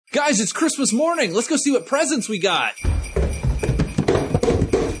Guys, it's Christmas morning. Let's go see what presents we got.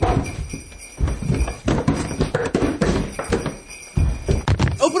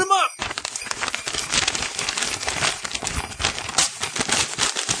 Open them up.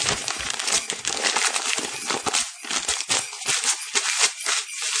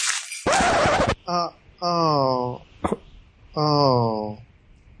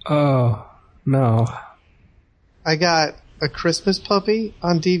 Oh, no. I got a Christmas puppy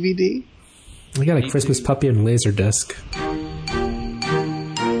on DVD. I got a Christmas puppy on Laserdisc.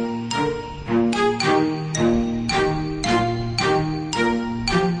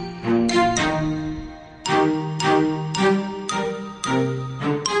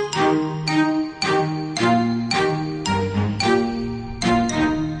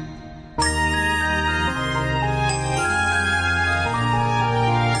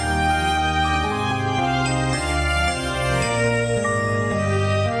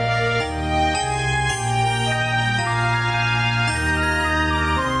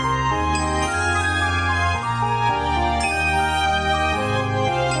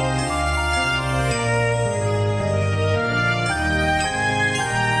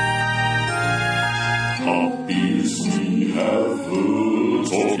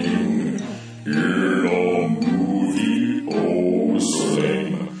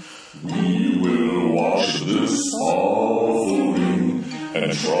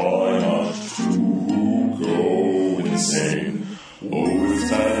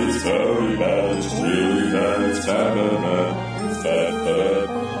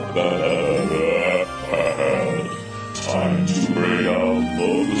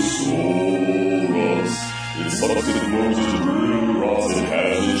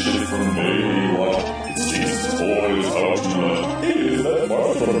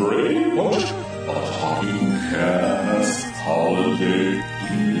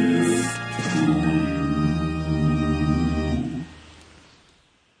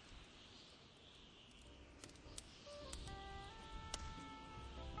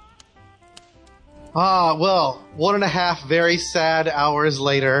 Well, 1.5 very sad hours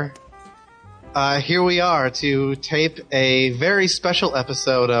later, here we are to tape a very special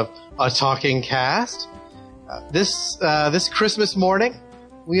episode of A Talking Cast. This Christmas morning,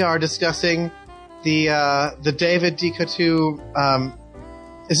 we are discussing the David DeCoteau,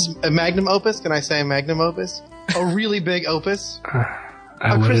 is this a magnum opus? Can I say magnum opus? A really big opus?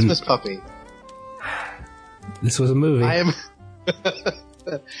 A Christmas puppy. This was a movie.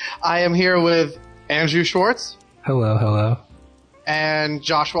 I am here with Andrew Schwartz. Hello. And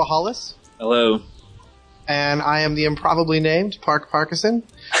Joshua Hollis. Hello. And I am the improbably named Park Parkinson.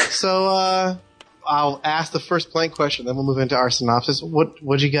 So I'll ask the first blank question, then we'll move into our synopsis.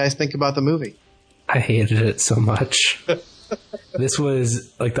 What'd you guys think about the movie? I hated it so much. This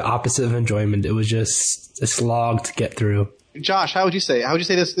was like the opposite of enjoyment. It was just a slog to get through. Josh, how would you say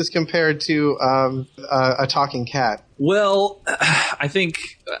this compared to A Talking Cat? Well, I think,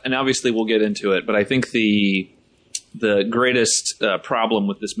 and obviously we'll get into it, but I think the greatest problem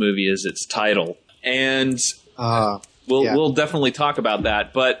with this movie is its title, and we'll definitely talk about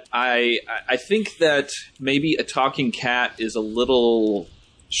that. But I think that maybe A Talking Cat is a little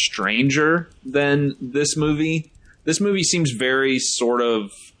stranger than this movie. This movie seems very sort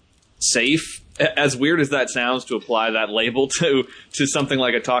of safe. As weird as that sounds to apply that label to something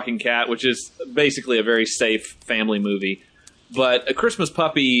like A Talking Cat, which is basically a very safe family movie. But A Christmas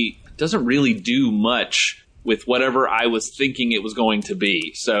Puppy doesn't really do much with whatever I was thinking it was going to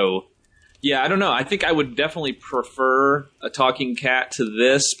be. So, yeah, I don't know. I think I would definitely prefer A Talking Cat to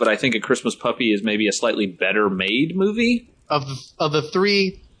this, but I think A Christmas Puppy is maybe a slightly better made movie. Of the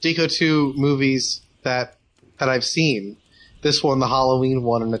three DeCoteau movies that I've seen, this one, the Halloween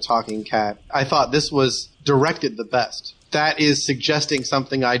one, and A Talking Cat, I thought this was directed the best. That is suggesting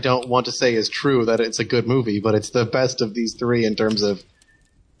something I don't want to say is true, that it's a good movie, but it's the best of these three in terms of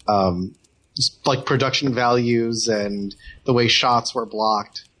just like production values and the way shots were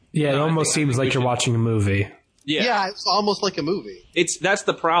blocked. Yeah, it almost seems like you're watching a movie. Yeah, it's almost like a movie. That's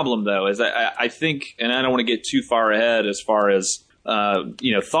the problem, though, is I think, and I don't want to get too far ahead as far as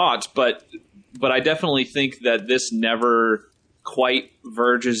thoughts, but I definitely think that this never quite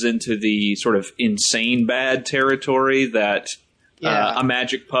verges into the sort of insane bad territory that A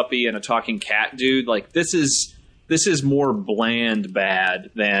Magic Puppy and A Talking Cat do. Like, this is more bland bad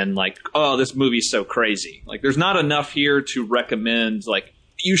than like, oh, this movie's so crazy. Like, there's not enough here to recommend, like,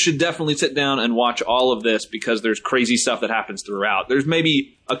 you should definitely sit down and watch all of this because there's crazy stuff that happens throughout. There's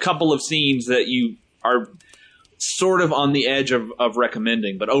maybe a couple of scenes that you are sort of on the edge of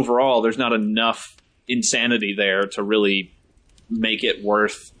recommending, but overall there's not enough insanity there to really make it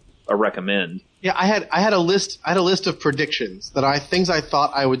worth a recommend. Yeah, I had a list of predictions things I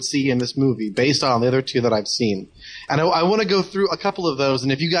thought I would see in this movie based on the other two that I've seen, and I want to go through a couple of those.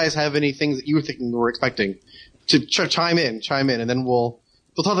 And if you guys have any things that you were thinking or expecting, to chime in, and then we'll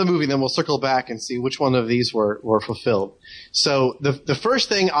talk the movie, and then we'll circle back and see which one of these were fulfilled. So the first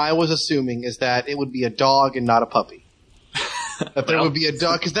thing I was assuming is that it would be a dog and not a puppy. That there would be a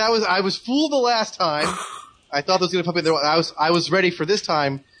dog, because I was fooled the last time. I thought there was going to be a puppy. I was ready for this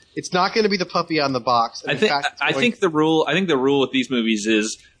time. It's not going to be the puppy on the box. I think the rule with these movies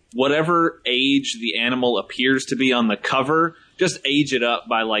is whatever age the animal appears to be on the cover, just age it up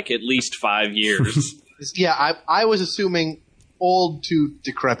by like at least 5 years. Yeah, I was assuming old to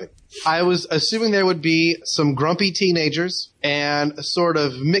decrepit. I was assuming there would be some grumpy teenagers and a sort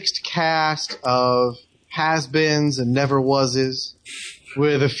of mixed cast of has-beens and never-wases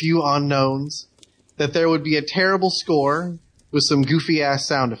with a few unknowns. That there would be a terrible score with some goofy-ass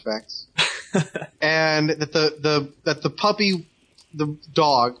sound effects. And that the puppy, the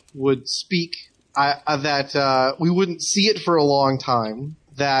dog, would speak, that we wouldn't see it for a long time.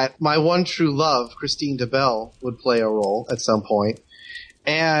 That my one true love, Christine DeBelle, would play a role at some point,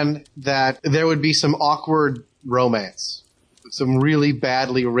 and that there would be some awkward romance, some really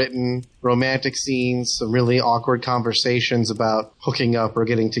badly written romantic scenes, some really awkward conversations about hooking up or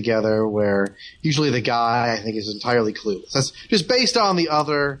getting together, where usually the guy, I think, is entirely clueless. That's just based on the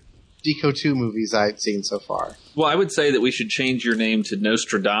other Deco 2 movies I've seen so far. Well, I would say that we should change your name to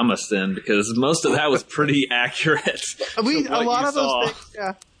Nostradamus then, because most of that was pretty accurate. A lot of those things,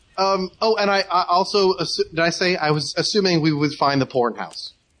 yeah. And I also, did I say I was assuming we would find the porn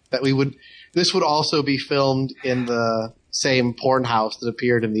house? That this would also be filmed in the same porn house that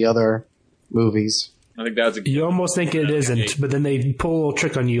appeared in the other movies. I think that's you almost think it isn't, but then they pull a little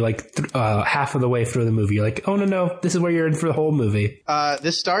trick on you like half of the way through the movie. You're like, oh, no, this is where you're in for the whole movie.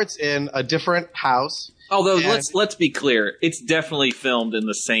 This starts in a different house. Although, let's be clear, it's definitely filmed in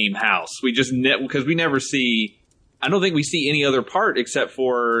the same house. We just because we never see. I don't think we see any other part except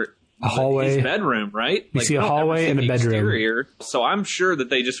for a hallway, his bedroom, right? We see a hallway and a bedroom. Exterior, so I'm sure that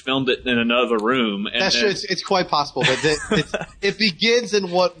they just filmed it in another room. And that's true. It's quite possible, but it begins in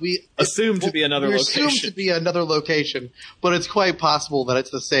what we assume to be another location. Assume to be another location, but it's quite possible that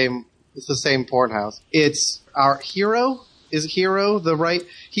it's the same. It's the same porn house. It's our hero. Is Hero the right?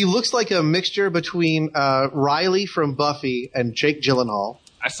 He looks like a mixture between Riley from Buffy and Jake Gyllenhaal.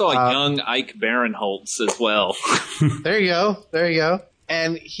 I saw a young Ike Barinholtz as well. There you go.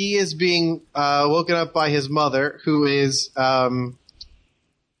 And he is being woken up by his mother, who is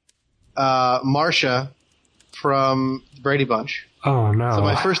Marcia from the Brady Bunch. Oh no! So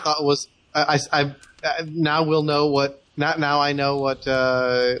my first thought was, I now we'll know what. Now I know what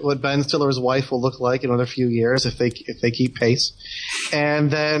Ben Stiller's wife will look like in another few years if they keep pace. And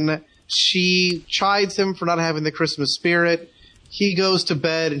then she chides him for not having the Christmas spirit. He goes to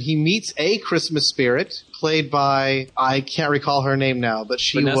bed and he meets a Christmas spirit played by, I can't recall her name now, but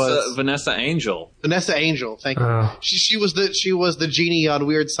was Vanessa Angel. Vanessa Angel, thank you. She was the genie on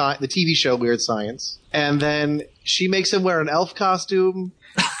the TV show Weird Science. And then she makes him wear an elf costume.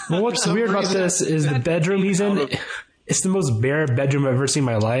 Well, what's weird about this is the bedroom he's in. It's the most bare bedroom I've ever seen in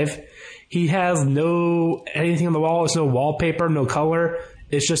my life. He has no anything on the wall. There's no wallpaper, no color.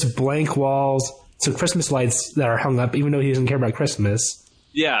 It's just blank walls. Some Christmas lights that are hung up, even though he doesn't care about Christmas.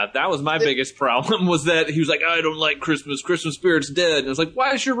 Yeah, that was my biggest problem, was that he was like, I don't like Christmas. Christmas spirit's dead. And I was like,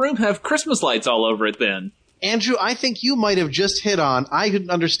 why does your room have Christmas lights all over it then? Andrew, I think you might have just hit on, I couldn't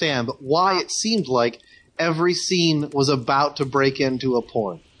understand, but why it seemed like every scene was about to break into a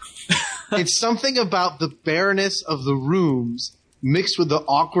porn. It's something about the bareness of the rooms mixed with the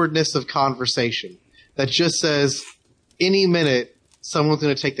awkwardness of conversation that just says, any minute, someone's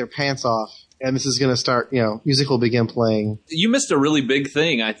going to take their pants off. And this is going to start, music will begin playing. You missed a really big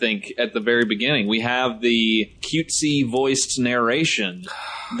thing, I think, at the very beginning. We have the cutesy voiced narration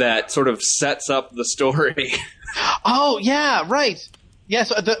that sort of sets up the story. Oh, yeah, right. Yeah,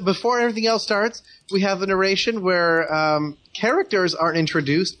 so before everything else starts, we have the narration where characters aren't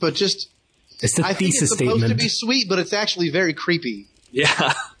introduced, but just... It's the thesis statement. It's supposed to be sweet, but it's actually very creepy.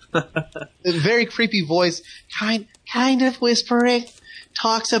 Yeah. A very creepy voice, kind of whispering,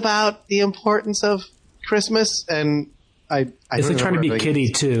 talks about the importance of Christmas, and it's like trying to be kiddie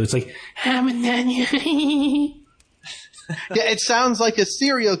too. It's like, yeah, it sounds like a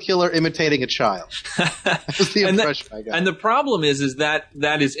serial killer imitating a child. That's the impression I got. And the problem is that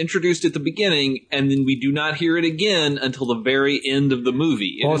is introduced at the beginning, and then we do not hear it again until the very end of the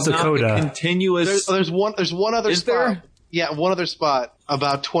movie. Well, it's a coda. Continuous. There's one other spot. There? Yeah, one other spot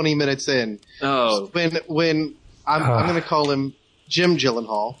about 20 minutes in. Oh, when I'm going to call him Jim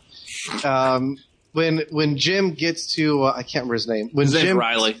Gyllenhaal. When Jim gets to I can't remember his name. When his Jim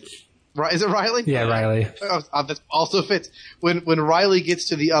Riley. Is it Riley? Yeah, Riley. That also fits. When Riley gets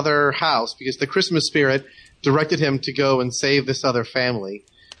to the other house, because the Christmas spirit directed him to go and save this other family,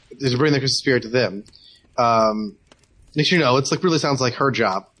 to bring the Christmas spirit to them. It's like really sounds like her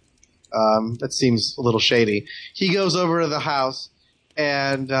job. That seems a little shady. He goes over to the house,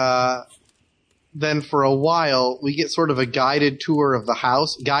 and then for a while we get sort of a guided tour of the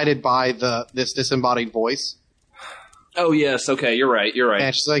house, guided by this disembodied voice. Oh yes, okay, you're right.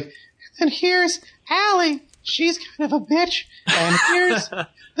 And she's like, and here's Allie. She's kind of a bitch. And here's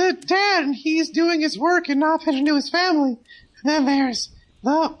the dad, and he's doing his work and not paying to his family. And then there's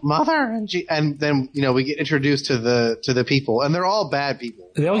the mother, and then we get introduced to the people, and they're all bad people.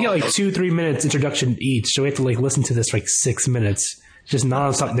 They all get like 2-3 minutes introduction each, so we have to like listen to this for like 6 minutes, just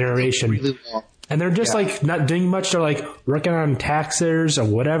nonstop narration. Really long. And they're just like not doing much. They're like working on taxes or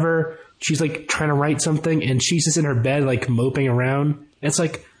whatever. She's like trying to write something, and she's just in her bed like moping around. It's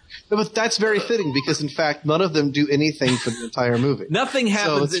like. But that's very fitting because, in fact, none of them do anything for the entire movie. Nothing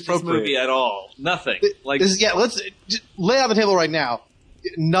happens in this movie at all. Nothing. Let's lay on the table right now.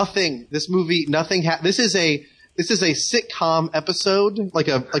 Nothing. This movie. Nothing. This is a sitcom episode, like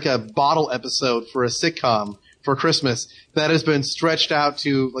a bottle episode for a sitcom for Christmas that has been stretched out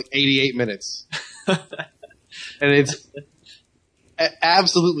to like 88 minutes, and it's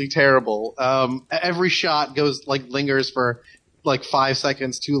absolutely terrible. Every shot lingers for like 5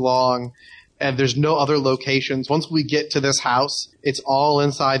 seconds too long, and there's no other locations. Once we get to this house, it's all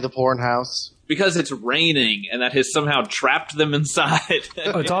inside the porn house. Because it's raining, and that has somehow trapped them inside.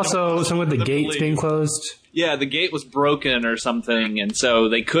 It's also something with the gates being closed. Yeah, the gate was broken or something, and so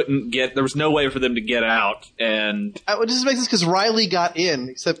they couldn't get. There was no way for them to get out. And it just makes sense because Riley got in,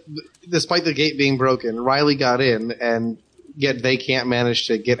 except despite the gate being broken, Riley got in, and yet they can't manage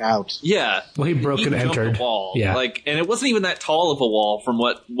to get out. Yeah, well, he broke and entered. The wall. Yeah, and it wasn't even that tall of a wall from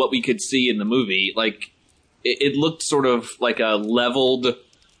what we could see in the movie. Like, it looked sort of like a leveled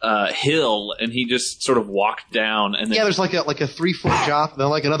hill, and he just sort of walked down. And then, there's like a 3-foot drop, then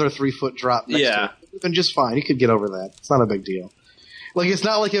like another 3-foot drop. Next to it. And just fine. You could get over that. It's not a big deal. Like, it's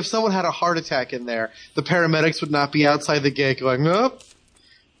not like if someone had a heart attack in there, the paramedics would not be outside the gate going, nope,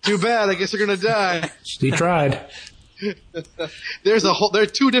 too bad. I guess you're gonna die. He tried. There are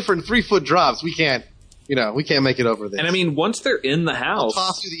 2 different 3-foot drops. We can't make it over this. And I mean, once they're in the house, I'll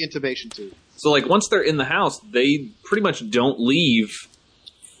toss you the intubation tube. So like once they're in the house, they pretty much don't leave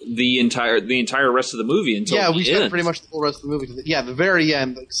the entire rest of the movie until we spent pretty much the whole rest of the movie. The very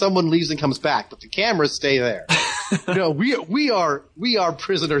end, someone leaves and comes back, but the cameras stay there. We are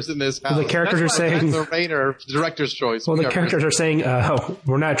prisoners in this house. Well, the characters are saying the Rainer director's choice. Well, the characters are saying,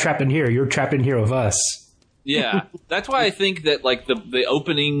 "We're not trapped in here. You're trapped in here with us." Yeah, that's why I think that like the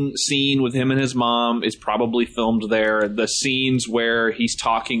opening scene with him and his mom is probably filmed there. The scenes where he's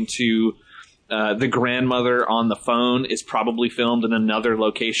talking to the grandmother on the phone is probably filmed in another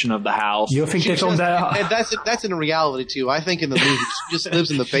location of the house. You don't think they filmed that? And that's in reality too. I think in the movie she just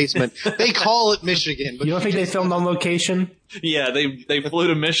lives in the basement. They call it Michigan. But you don't think they filmed on location? Yeah, they flew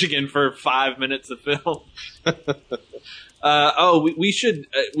to Michigan for 5 minutes of film. We should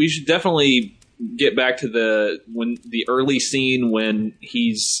definitely get back to the early scene when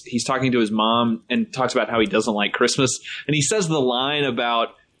he's talking to his mom and talks about how he doesn't like Christmas, and he says the line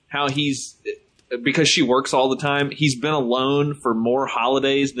about how because she works all the time, he's been alone for more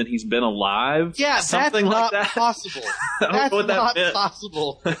holidays than he's been alive. Yeah, something that's like that. Possible. That's not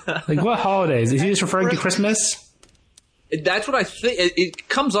possible. Like what holidays? Is he just referring to Christmas? That's what I think. It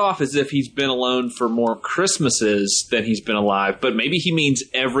comes off as if he's been alone for more Christmases than he's been alive, but maybe he means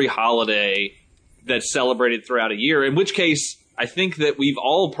every holiday that's celebrated throughout a year, in which case I think that we've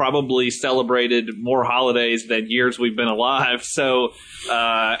all probably celebrated more holidays than years we've been alive. So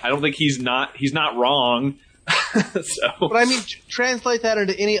I don't think he's not wrong. But I mean, translate that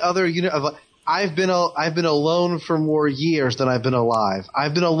into any other unit of I've been alone for more years than I've been alive.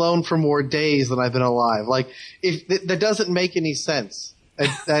 I've been alone for more days than I've been alive. Like, that doesn't make any sense.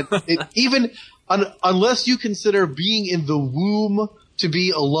 Unless you consider being in the womb to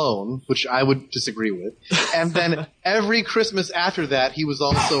be alone, which I would disagree with, and then every Christmas after that he was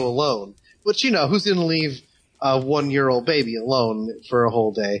also alone. Which, who's going to leave a 1-year-old baby alone for a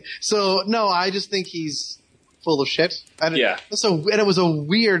whole day? So no, I just think he's full of shit. And it was a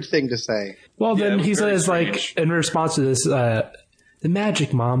weird thing to say. Well, then he says, like, in response to this, the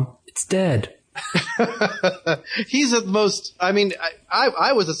magic, Mom, it's dead. He's the most. I mean,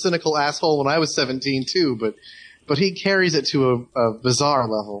 I was a cynical asshole when I was 17 too, but he carries it to a bizarre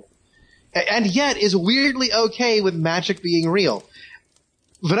level, and yet is weirdly okay with magic being real.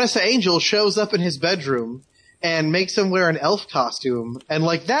 Vanessa Angel shows up in his bedroom and makes him wear an elf costume, and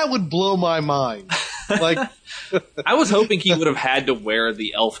like that would blow my mind. Like, I was hoping he would have had to wear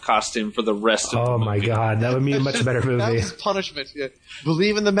the elf costume for the rest of the movie. Oh my god, that would be a much better movie. That was punishment. Yeah.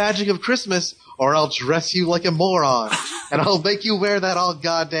 Believe in the magic of Christmas, or I'll dress you like a moron, and I'll make you wear that all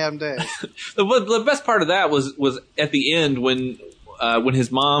goddamn day. The best part of that was at the end when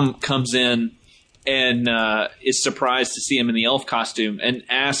his mom comes in and is surprised to see him in the elf costume and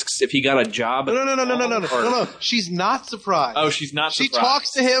asks if he got a job. No. She's not surprised. Oh, she's not surprised. She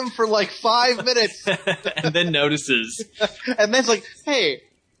talks to him for like 5 minutes. And then notices. And then it's like, hey,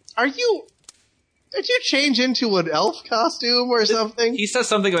 did you change into an elf costume or something? He says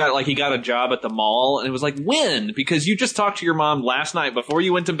something about like he got a job at the mall, and it was like, when? Because you just talked to your mom last night before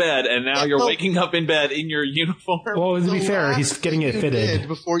you went to bed, and now you're waking up in bed in your uniform. Well, to be fair, he's getting it fitted.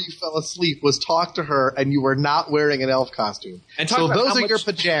 Before you fell asleep was talk to her, and you were not wearing an elf costume. And so those are your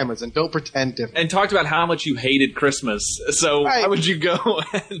pajamas, and don't pretend different. And talked about how much you hated Christmas. So why would you go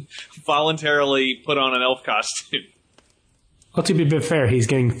and voluntarily put on an elf costume? Well, to be fair, he's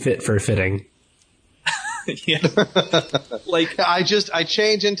getting fit for fitting. Yeah. Like I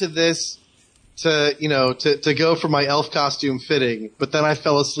change into this to go for my elf costume fitting, but then I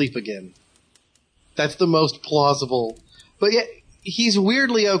fell asleep again. That's the most plausible. But yeah, he's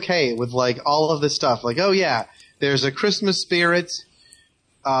weirdly okay with like all of this stuff. Like, oh yeah, there's a Christmas spirit.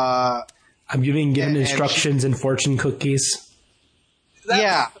 I'm being given instructions and fortune cookies.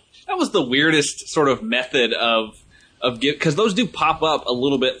 That was the weirdest sort of method of because those do pop up a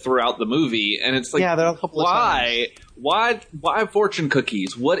little bit throughout the movie, and it's like, there are a couple of times. Why fortune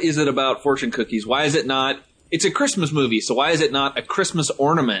cookies? What is it about fortune cookies? Why is it not? It's a Christmas movie, so why is it not a Christmas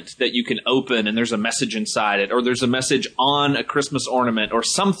ornament that you can open and there's a message inside it, or there's a message on a Christmas ornament or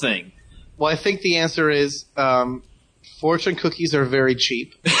something? Well, I think the answer is fortune cookies are very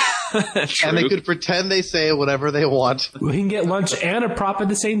cheap. And they could pretend they say whatever they want. We can get lunch and a prop at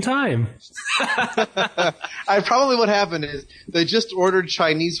the same time. Probably what happened is they just ordered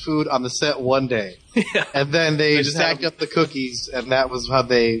Chinese food on the set one day. Yeah. And then they stacked up the cookies, and that was how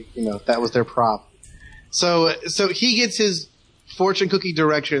they, that was their prop. So he gets his fortune cookie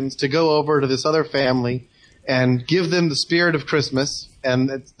directions to go over to this other family and give them the spirit of Christmas,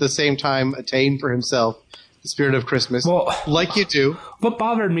 and at the same time attain for himself the spirit of Christmas, like you do. What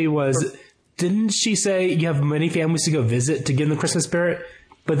bothered me was, didn't she say you have many families to go visit to get in the Christmas spirit,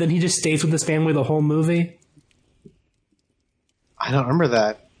 but then he just stays with this family the whole movie? I don't remember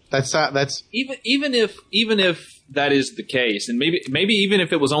that. That's even if that is the case, and maybe even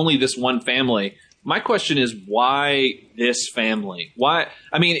if it was only this one family. My question is, why this family? Why?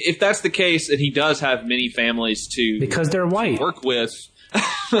 I mean, if that's the case, and he does have many families because they're white work with.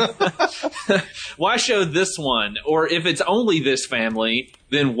 Why show this one? Or if it's only this family,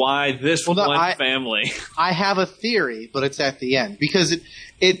 then why this family? I have a theory, but it's at the end because this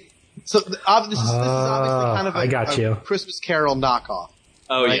is obviously kind of a Christmas Carol knockoff.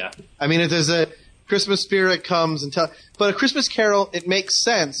 Oh, right? Yeah. I mean, if there's a Christmas spirit comes and but a Christmas Carol, it makes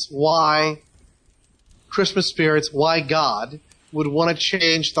sense why Christmas spirits, why God would want to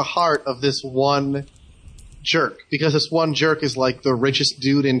change the heart of this one jerk, because this one jerk is like the richest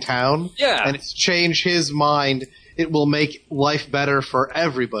dude in town. Yeah. And it's changed his mind. It will make life better for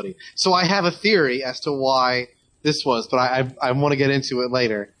everybody. So I have a theory as to why this was, but I want to get into it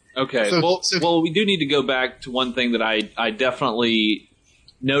later. Okay. Well, we do need to go back to one thing that I definitely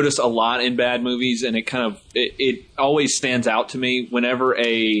notice a lot in bad movies, and it always stands out to me whenever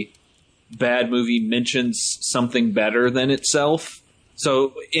a bad movie mentions something better than itself.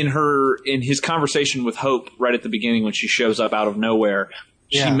 So in his conversation with Hope right at the beginning when she shows up out of nowhere,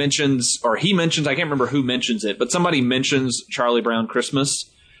 he mentions, I can't remember who mentions it, but somebody mentions Charlie Brown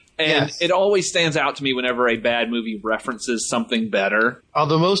Christmas. And it always stands out to me whenever a bad movie references something better.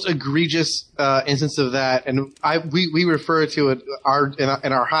 The most egregious instance of that, and we refer to it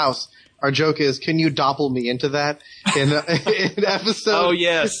in our house, our joke is, can you doppel me into that? In episode... Oh,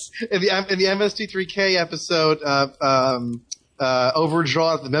 yes. In the MST3K episode...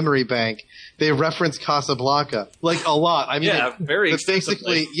 Overdrawn at the Memory Bank, they reference Casablanca like a lot. I mean, very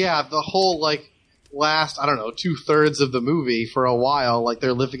extensively. Basically, the whole last 2/3 of the movie for a while,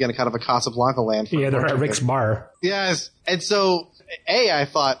 they're living in kind of a Casablanca land. They're at Rick's bar. Yes, and so I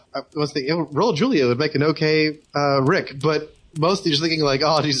thought Raul Julia would make an okay Rick, but mostly just thinking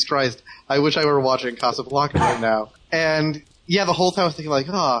oh Jesus Christ, I wish I were watching Casablanca right now. And the whole time I was thinking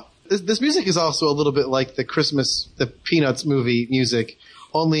This music is also a little bit like the Peanuts movie music,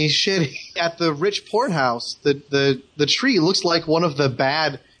 only shitty. At the rich porn house, the tree looks like one of the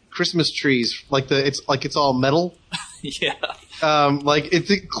bad Christmas trees, it's all metal. Yeah.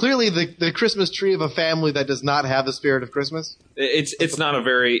 It's clearly the Christmas tree of a family that does not have the spirit of Christmas. It's not a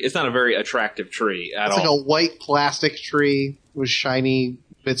very attractive tree at all. It's like a white plastic tree with shiny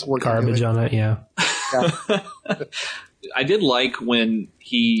bits working garbage on it. Yeah. I did like when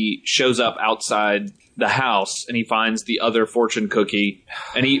he shows up outside the house and he finds the other fortune cookie,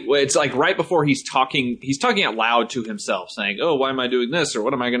 and it's like right before he's talking out loud to himself, saying, "Oh, why am I doing this? Or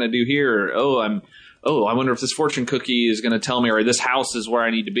what am I going to do here? Or, I wonder if this fortune cookie is going to tell me, or this house is where I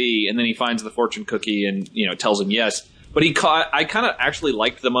need to be." And then he finds the fortune cookie and, tells him yes. But I kind of actually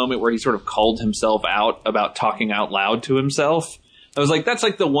liked the moment where he sort of called himself out about talking out loud to himself. I was like, that's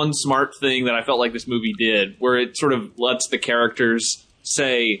like the one smart thing that I felt like this movie did, where it sort of lets the characters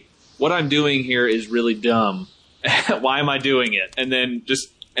say, what I'm doing here is really dumb. Why am I doing it? And then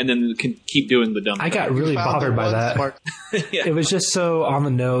can keep doing the dumb thing. I got really bothered by that. Yeah. It was just so on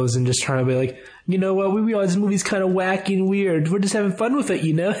the nose and just trying to be like, you know what? We realize this movie's kind of wacky and weird. We're just having fun with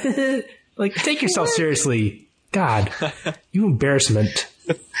it, Like, take yourself seriously. God, you embarrassment.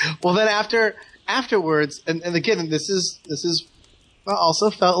 Well, then afterwards, and again, this is also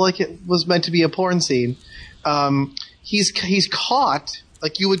felt like it was meant to be a porn scene. He's caught,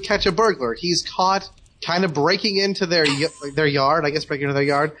 like you would catch a burglar. He's caught kind of breaking into their yard,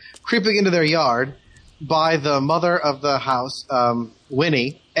 creeping into their yard by the mother of the house,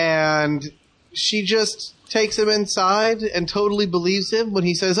 Winnie, and she just takes him inside and totally believes him when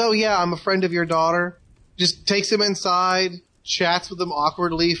he says, "Oh yeah, I'm a friend of your daughter." Just takes him inside, chats with him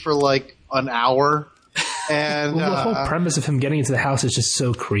awkwardly for like an hour. And the whole premise of him getting into the house is just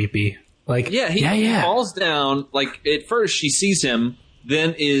so creepy. Like, he falls down. Like, at first she sees him,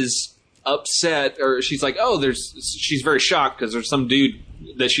 then is upset, or she's like, she's very shocked because there's some dude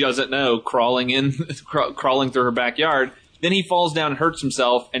that she doesn't know crawling through her backyard. Then he falls down and hurts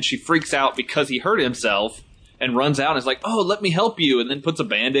himself, and she freaks out because he hurt himself and runs out and is like, "Oh, let me help you," and then puts a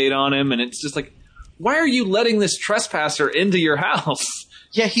Band-Aid on him, and it's just like, why are you letting this trespasser into your house?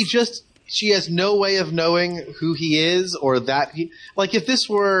 Yeah, she has no way of knowing who he is, or that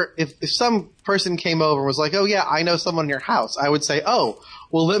if some person came over and was like, "Oh yeah, I know someone in your house," I would say, "Oh,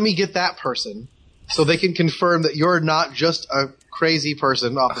 well, let me get that person so they can confirm that you're not just a crazy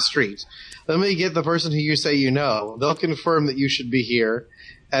person off the street. Let me get the person who you say you know. They'll confirm that you should be here.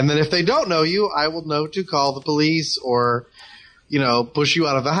 And then if they don't know you, I will know to call the police or, push you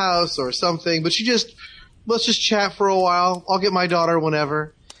out of the house or something." But let's just chat for a while. I'll get my daughter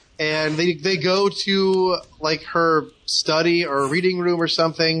whenever. And they go to like her study or reading room or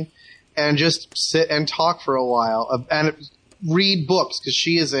something and just sit and talk for a while and read books, because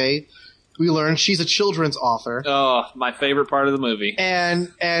we learn she's a children's author. Oh, my favorite part of the movie. And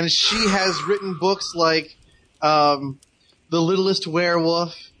she has written books like The Littlest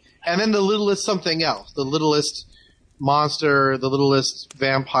Werewolf, and then The Littlest something else, The Littlest Monster, The Littlest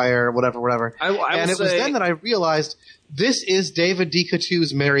Vampire, whatever. And it was then that I realized this is David D.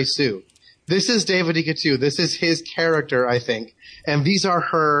 Coutue's Mary Sue. This is David D. Coutu. This is his character, I think. And these are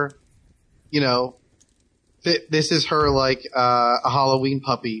her, this is her, like, a Halloween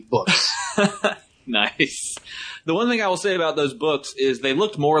puppy books. Nice. The one thing I will say about those books is they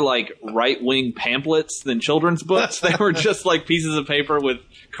looked more like right-wing pamphlets than children's books. They were just like pieces of paper with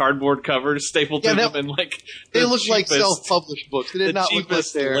cardboard covers stapled to them, and like they looked like self-published books. They did not look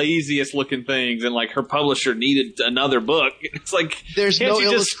like they're laziest looking things, and like her publisher needed another book. It's like there's no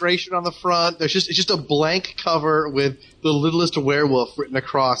illustration on the front. It's just a blank cover with The Littlest Werewolf written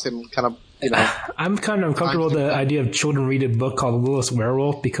across and kind of. I'm kind of uncomfortable with the idea of children read a book called The Littlest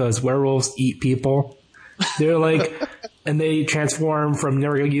Werewolf, because werewolves eat people. They're like, and they transform from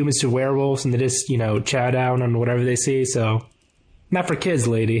normal humans to werewolves, and they just, chow down on whatever they see. So, not for kids,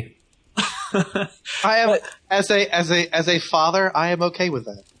 lady. I am as a father, I am okay with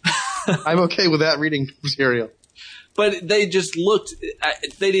that. I'm okay with that reading material. But they just looked.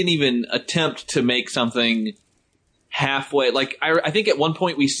 They didn't even attempt to make something halfway. Like I think at one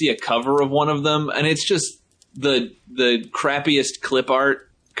point we see a cover of one of them, and it's just the crappiest clip art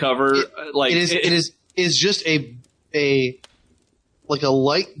cover. It is just a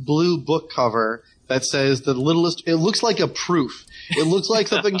light blue book cover that says The Littlest. It looks like a proof. It looks like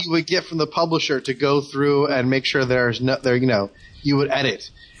something you would get from the publisher to go through and make sure you would edit.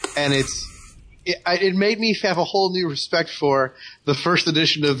 And it made me have a whole new respect for the first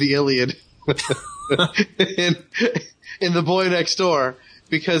edition of the Iliad in The Boy Next Door,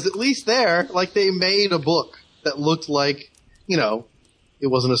 because at least there, like, they made a book that looked like, it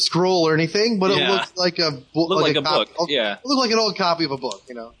wasn't a scroll or anything, but it looked like a book. Looked like a book, yeah. It looked like an old copy of a book,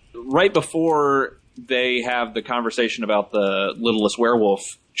 Right before they have the conversation about the Littlest Werewolf,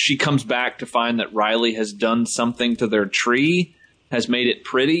 she comes back to find that Riley has done something to their tree, has made it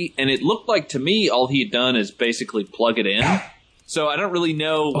pretty, and it looked like to me all he had done is basically plug it in. So I don't really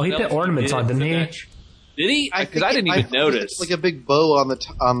know. Oh, he put ornaments on, didn't he? Did he? Because I didn't even notice. Like a big bow on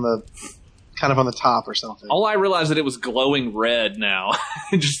the kind of on the top or something. All I realized that it was glowing red now.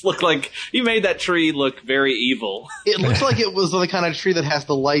 It just looked like he made that tree look very evil. It looks like it was the kind of tree that has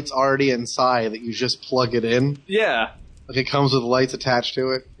the lights already inside that you just plug it in. Yeah. Like it comes with lights attached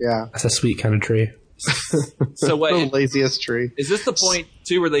to it. Yeah. That's a sweet kind of tree. So what? The laziest tree. Is this the point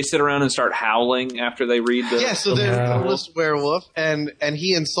too where they sit around and start howling after they read the? Yeah. So there's the Littlest Werewolf, and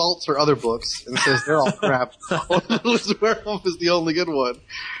he insults her other books and says they're all crap. Littlest Werewolf is the only good one.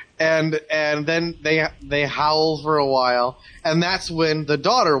 And then they howl for a while, and that's when the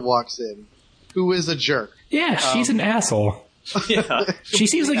daughter walks in, who is a jerk. Yeah, she's an asshole. Yeah. She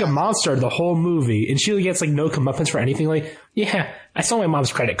seems like a monster the whole movie, and she gets like no comeuppance for anything. Like, yeah, I stole my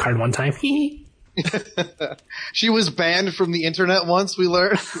mom's credit card one time. She was banned from the internet once, we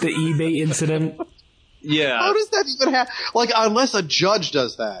learned. The eBay incident. Yeah. How does that even happen? Like, unless a judge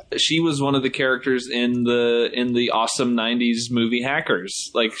does that. She was one of the characters in the awesome 90s movie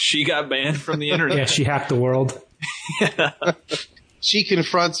Hackers. Like, she got banned from the internet. Yeah, she hacked the world. Yeah. She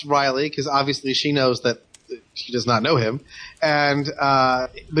confronts Riley, because obviously she knows that she does not know him. And,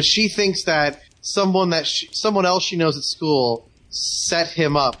 but she thinks that someone else she knows at school set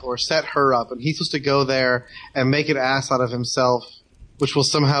him up or set her up, and he's supposed to go there and make an ass out of himself, which will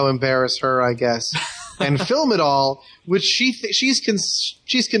somehow embarrass her, I guess. And film it all, which she's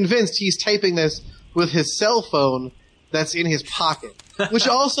convinced he's taping this with his cell phone that's in his pocket, which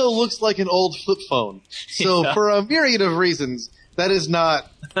also looks like an old flip phone. So for a myriad of reasons, that is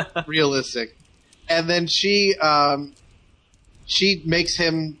not realistic. And then she makes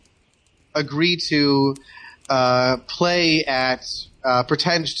him agree to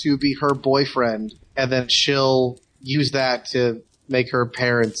pretend to be her boyfriend, and then she'll use that to make her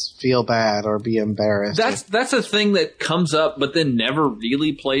parents feel bad or be embarrassed. That's a thing that comes up, but then never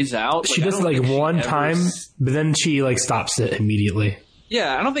really plays out. She does it like one time, but then she like stops it immediately.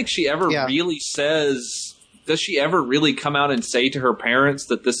 Yeah, I don't think she ever really says. Does she ever really come out and say to her parents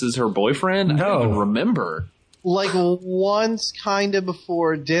that this is her boyfriend? No. I don't even remember. Like once, kind of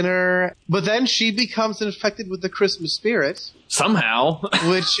before dinner, but then she becomes infected with the Christmas spirit somehow,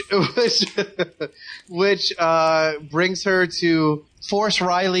 which brings her to force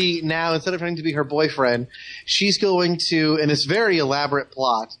Riley now, instead of trying to be her boyfriend, she's going to, in this very elaborate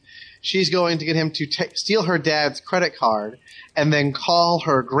plot, she's going to get him to steal her dad's credit card and then call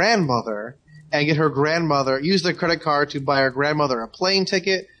her grandmother and get her grandmother, use the credit card to buy her grandmother a plane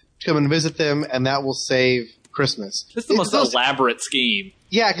ticket to come and visit them, and that will save Christmas. This is the most elaborate scheme.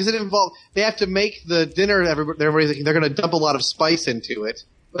 Yeah, because it involves, they have to make the dinner, everybody's they're going to dump a lot of spice into it.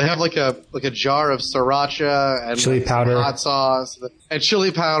 They have like a jar of sriracha and chili powder, hot sauce, and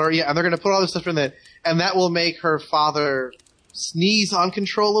chili powder. Yeah, and they're going to put all this stuff in it, and that will make her father sneeze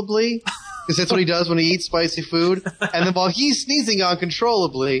uncontrollably, because that's what he does when he eats spicy food. And then while he's sneezing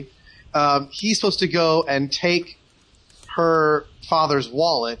uncontrollably, he's supposed to go and take her father's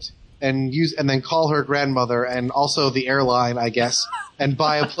wallet and then call her grandmother and also the airline, I guess, and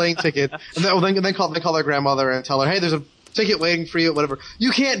buy a plane ticket, and then call their grandmother and tell her, hey, there's a ticket waiting for you, whatever. You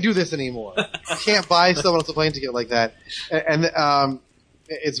can't do this anymore. You can't buy someone else a plane ticket like that, and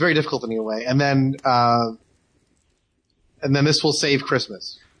it's very difficult anyway. And then this will save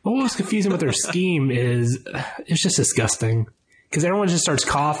Christmas. What was confusing with their scheme is it's just disgusting. Because everyone just starts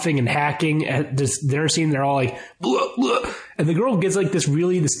coughing and hacking at this dinner scene. They're all like, blah, blah. And the girl gets like this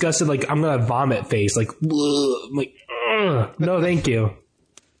really disgusted, like, I'm going to vomit face. Like, blah. I'm like, ugh. No, thank you.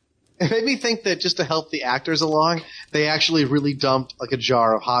 It made me think that just to help the actors along, they actually really dumped like a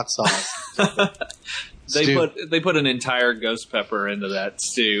jar of hot sauce. They put an entire ghost pepper into that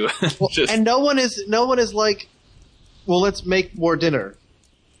stew. Well, and no one is like, well, let's make more dinner.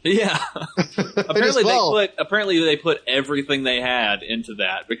 Yeah. Apparently they put everything they had into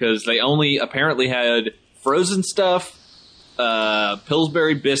that, because they only apparently had frozen stuff,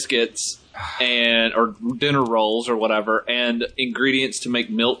 Pillsbury biscuits, or dinner rolls or whatever, and ingredients to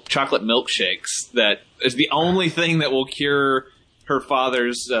make chocolate milkshakes. That is the only thing that will cure her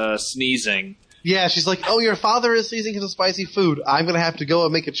father's sneezing. Yeah, she's like, oh, your father is sneezing because of spicy food. I'm going to have to go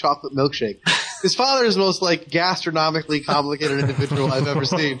and make a chocolate milkshake. His father is the most, like, gastronomically complicated individual I've ever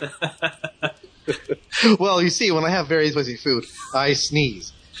seen. Well, you see, when I have very spicy food, I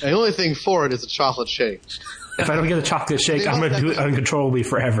sneeze. And the only thing for it is a chocolate shake. If I don't get a chocolate shake, I'm going to do it uncontrollably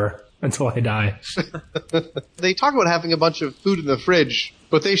forever until I die. They talk about having a bunch of food in the fridge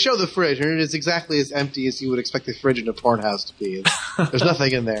But they show the fridge, and it is exactly as empty as you would expect the fridge in a porn house to be. There's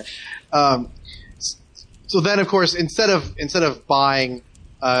nothing in there. So then, of course, instead of buying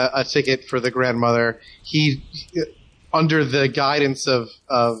a ticket for the grandmother, he, under the guidance of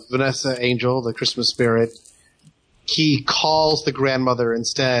Vanessa Angel, the Christmas spirit, he calls the grandmother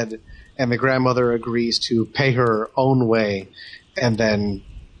instead, and the grandmother agrees to pay her own way, and then.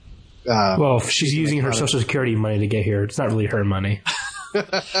 Well, she's using her Social Security money to get here. It's not really her money.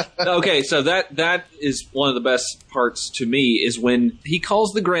 Okay, so that is one of the best parts to me is when he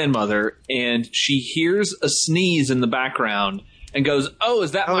calls the grandmother and she hears a sneeze in the background and goes, "Oh,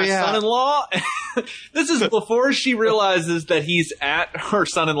 is that my son-in-law?" This is before she realizes that he's at her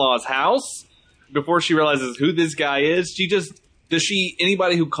son-in-law's house, before she realizes who this guy is.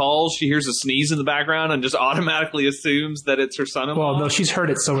 Anybody who calls, she hears a sneeze in the background and just automatically assumes that it's her son-in-law? Well, no, she's heard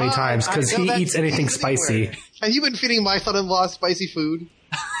it so many times because he eats anything spicy. Have you been feeding my son-in-law spicy food?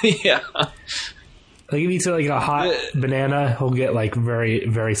 Yeah. Like if he eats like a hot banana, he'll get like very,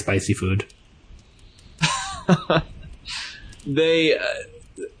 very spicy food.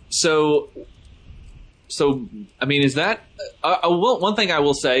 So, I mean, is that one thing I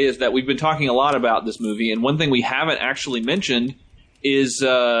will say is that we've been talking a lot about this movie, and one thing we haven't actually mentioned is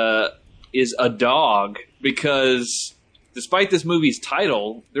a dog, because despite this movie's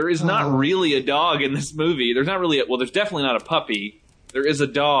title, there is not really a dog in this movie. There's not really there's definitely not a puppy. There is a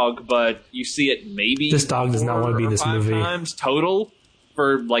dog, but you see it maybe this dog does not want to be in this movie times total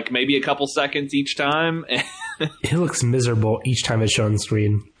for like maybe a couple seconds each time. It looks miserable each time it's shown on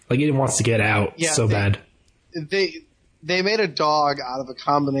screen. Like it wants to get out bad. They made a dog out of a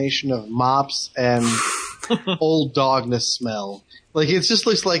combination of mops and old dogness smell. Like it just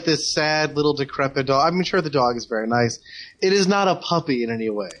looks like this sad little decrepit dog. I'm sure the dog is very nice. It is not a puppy in any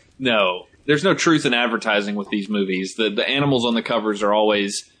way. No, there's no truth in advertising with these movies. The animals on the covers are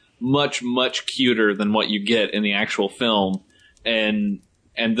always much, much cuter than what you get in the actual film, and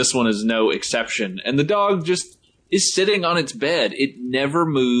this one is no exception. And the dog just is sitting on its bed. It never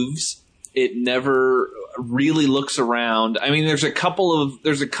moves. It never really looks around. I mean, there's a couple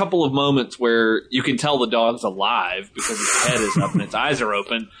of moments where you can tell the dog's alive because its head is up and its eyes are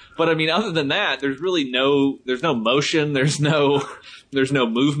open. But I mean, other than that, there's no motion. There's no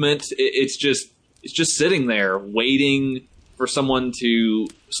movement. It's just sitting there waiting for someone to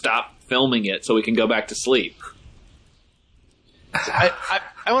stop filming it so we can go back to sleep. I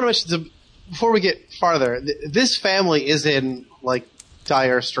want to mention before we get farther, this family is in like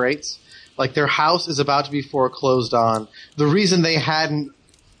dire straits. Like their house is about to be foreclosed on. The reason they hadn't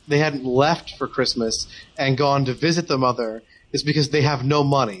left for Christmas and gone to visit the mother is because they have no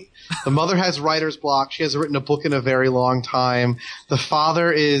money. The mother has writer's block. She hasn't written a book in a very long time. The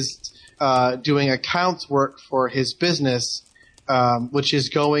father is doing accounts work for his business, which is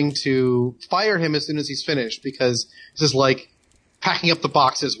going to fire him as soon as he's finished, because this is like packing up the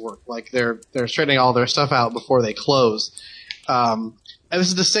boxes work. Like they're straightening all their stuff out before they close. And this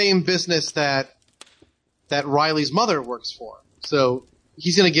is the same business that Riley's mother works for. So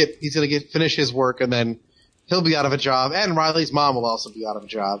he's gonna finish his work, and then he'll be out of a job, and Riley's mom will also be out of a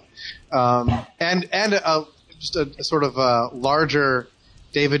job. And just a sort of larger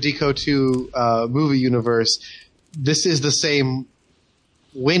David Dico 2 movie universe. This is the same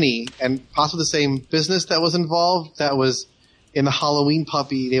Winnie, and possibly the same business that was involved. That was in the Halloween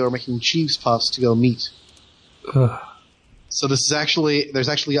Puppy. They were making Chiefs Puffs to go meet. So there's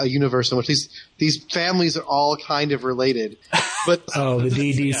actually a universe in which these families are all kind of related. But the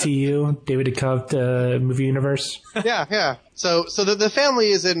DDCU, David Duchovny movie universe. Yeah. So the family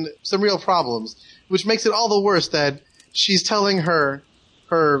is in some real problems, which makes it all the worse that she's telling her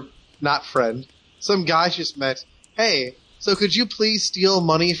not friend, some guy she just met, hey, so could you please steal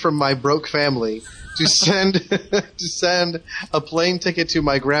money from my broke family to send a plane ticket to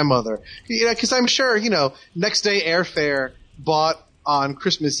my grandmother? Because I'm sure, next day airfare bought on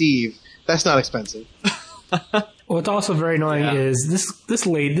Christmas Eve, that's not expensive. What's also very annoying is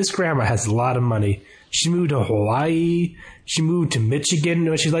this grandma has a lot of money. She moved to Hawaii. She moved to Michigan.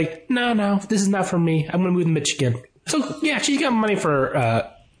 And she's like, no, this is not for me. I'm going to move to Michigan. So, yeah, she's got money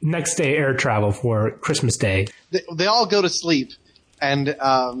for next day air travel for Christmas Day. They all go to sleep, and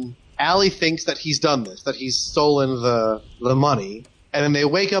Allie thinks that he's done this, that he's stolen the money. And then they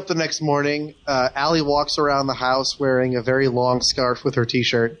wake up the next morning. Allie walks around the house wearing a very long scarf with her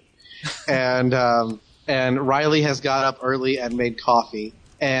T-shirt. And Riley has got up early and made coffee.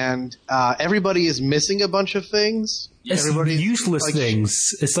 And everybody is missing a bunch of things. It's useless things.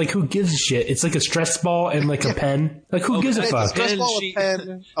 It's like, who gives a shit? It's like a stress ball and like a pen. Like, who gives a fuck? A stress ball, a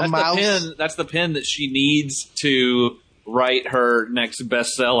pen, a mouse. That's the pen that she needs to write her next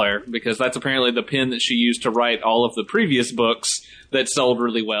bestseller, because that's apparently the pen that she used to write all of the previous books that sold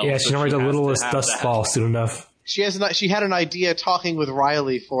really well. Yeah, she didn't write The Littlest Dust Ball soon enough. She had an idea talking with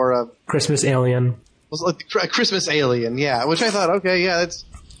Riley for a Christmas Alien. Was like a Christmas Alien, yeah. Which I thought, okay, yeah, that's.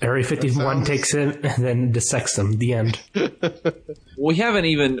 Area 51 takes it and then dissects them. The end. We haven't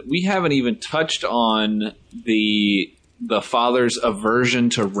even touched on the father's aversion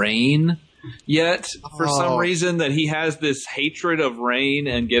to rain yet. For some reason, that he has this hatred of rain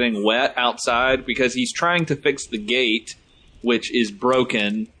and getting wet outside because he's trying to fix the gate, which is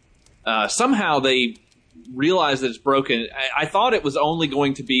broken. Somehow they realize that it's broken. I thought it was only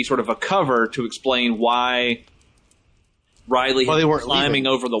going to be sort of a cover to explain why Riley was climbing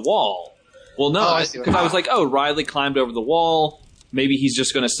over the wall. Well, no, because I was like, oh, Riley climbed over the wall. Maybe he's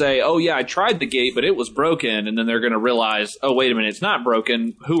just going to say, oh, yeah, I tried the gate, but it was broken. And then they're going to realize, oh, wait a minute, it's not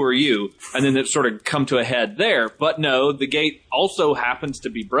broken. Who are you? And then it sort of come to a head there. But no, the gate also happens to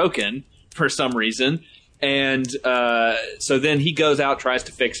be broken for some reason. And so then he goes out, tries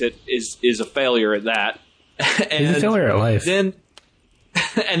to fix it, is a failure at that. And he's a failure at life. And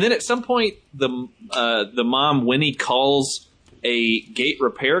then at some point, the mom, Winnie, calls a gate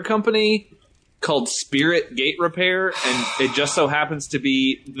repair company called Spirit Gate Repair, and it just so happens to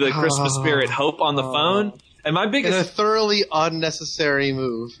be the Christmas spirit Hope on the phone. And a thoroughly unnecessary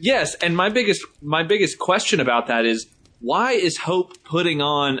move. Yes, and my biggest question about that is, why is Hope putting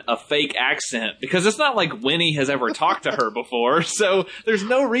on a fake accent? Because it's not like Winnie has ever talked to her before, so there's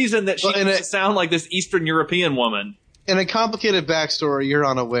no reason that she needs to sound like this Eastern European woman. In a complicated backstory you're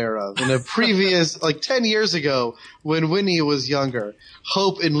unaware of, in a previous, 10 years ago, when Winnie was younger,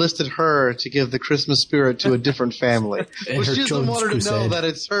 Hope enlisted her to give the Christmas spirit to a different family. But she doesn't want her to know that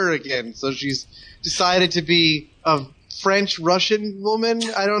it's her again, so she's decided to be a French-Russian woman.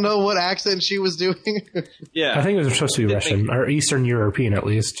 I don't know what accent she was doing. Yeah. I think it was supposed to be Russian, or Eastern European at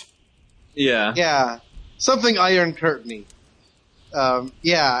least. Yeah. Yeah. Something Iron Curtain-y.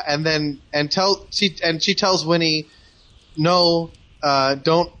 Yeah, she tells Winnie, no,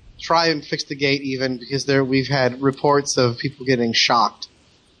 don't try and fix the gate even, because we've had reports of people getting shocked.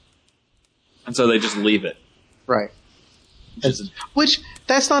 And so they just leave it. Right. Which,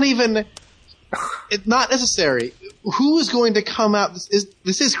 that's not even... It's not necessary. Who is going to come out...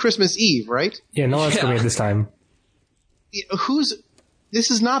 This is Christmas Eve, right? Yeah, no one's coming at this time. This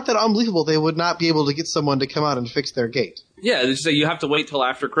is not that unbelievable. They would not be able to get someone to come out and fix their gate. Yeah, so you have to wait till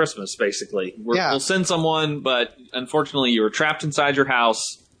after Christmas, basically. We'll send someone, but unfortunately you were trapped inside your house.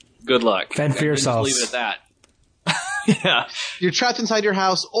 Good luck. Fend for yourself. Leave it at that. Yeah. You're trapped inside your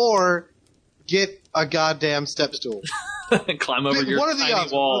house, or get a goddamn step stool. Climb over your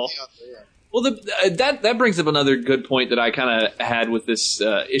tiny wall. Yeah. Well, that brings up another good point that I kind of had with this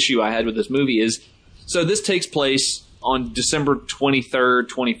issue I had with this movie is, so this takes place on December 23rd,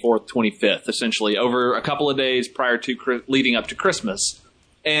 24th, 25th, essentially, over a couple of days prior to leading up to Christmas.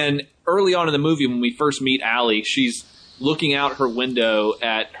 And early on in the movie, when we first meet Allie, she's looking out her window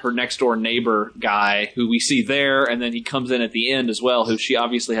at her next-door neighbor guy, who we see there, and then he comes in at the end as well, who she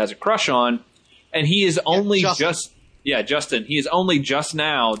obviously has a crush on. And he is only Justin. He is only just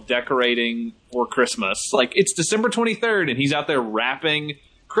now decorating for Christmas. Like, it's December 23rd, and he's out there wrapping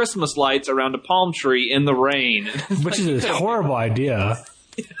Christmas lights around a palm tree in the rain. Which is a horrible idea.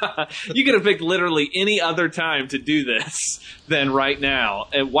 Yeah, you could have picked literally any other time to do this than right now.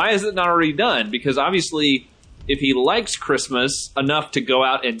 And why is it not already done? Because obviously, if he likes Christmas enough to go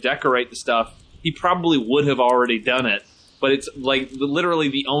out and decorate the stuff, he probably would have already done it. But it's like literally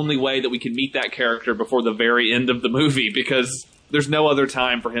the only way that we can meet that character before the very end of the movie, because there's no other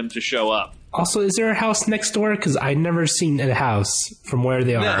time for him to show up. Also, is there a house next door? Because I've never seen a house from where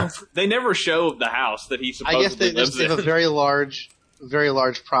they are. No, they never show the house that he supposedly lives in. I guess they have a very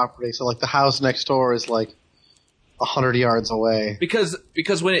large property. So, the house next door is 100 yards away.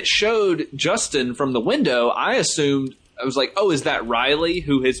 Because when it showed Justin from the window, I was like, oh, is that Riley,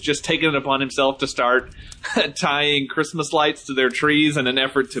 who has just taken it upon himself to start tying Christmas lights to their trees in an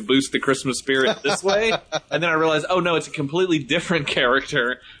effort to boost the Christmas spirit this way? And then I realized, oh, no, it's a completely different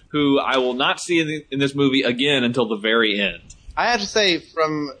character who I will not see in this movie again until the very end. I have to say,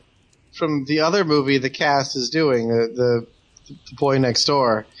 from the other movie the cast is doing, the boy next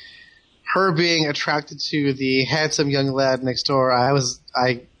door, her being attracted to the handsome young lad next door, I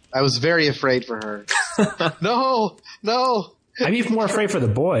was very afraid for her. No. I'm even more afraid for the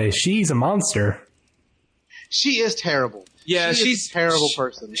boy. She's a monster. She is terrible. Yeah, she's a terrible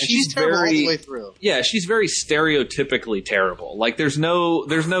person. And she's terrible all the way through. Yeah, she's very stereotypically terrible. There's no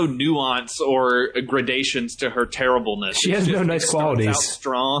nuance or gradations to her terribleness. She has no nice qualities. Out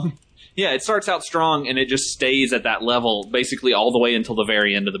strong. Yeah, it starts out strong and it just stays at that level basically all the way until the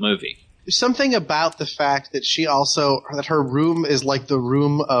very end of the movie. There's something about the fact that that her room is like the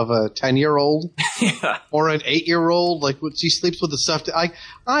room of a 10-year-old Yeah. or an 8-year-old. Like when she sleeps with the stuff. I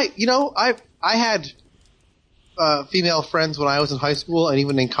had female friends when I was in high school and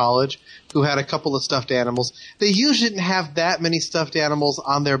even in college who had a couple of stuffed animals. They usually didn't have that many stuffed animals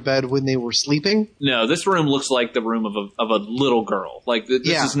on their bed when they were sleeping. No, this room looks like the room of a little girl. Like this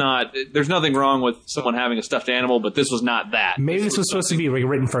is not. There's nothing wrong with someone having a stuffed animal, but this was not that. Maybe this was supposed to be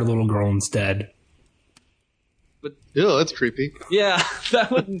written for a little girl instead. But Ew, that's creepy. yeah, that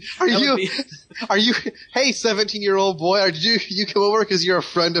would. Are you? Hey, 17-year-old boy, did you come over because you're a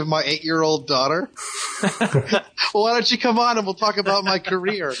friend of my 8-year-old daughter? Well, why don't you come on and we'll talk about my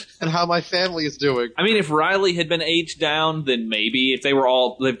career and how my family is doing? I mean, if Riley had been aged down, then maybe if they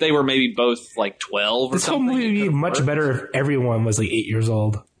were maybe both like 12 or this something. This whole movie would be much better if everyone was like 8 years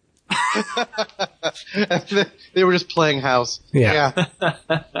old. They were just playing house. Yeah.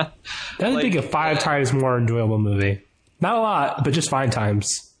 That would make a 5 times more enjoyable movie. Not a lot, but just 5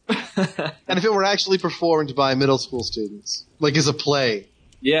 times. And if it were actually performed by middle school students, like as a play.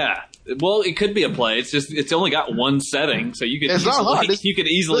 Yeah. Well, it could be a play. It's only got one setting, so you could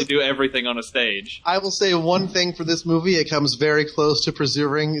easily do everything on a stage. I will say one thing for this movie: it comes very close to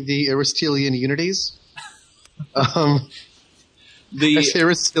preserving the Aristotelian unities.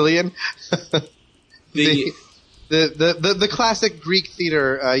 Aristotelian, the classic Greek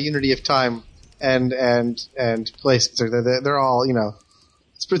theater unity of time and place. They're all,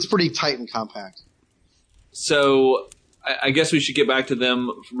 it's pretty tight and compact. So I guess we should get back to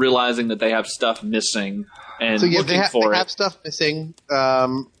them realizing that they have stuff missing and looking for it. They have stuff missing,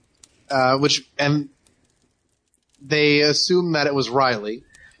 and they assume that it was Riley.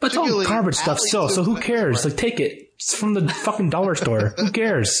 But it's all garbage stuff still, so who cares? Like, take it. It's from the fucking dollar store. Who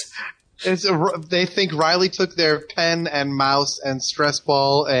cares? They think Riley took their pen and mouse and stress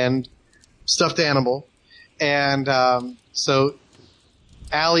ball and stuffed animal. And so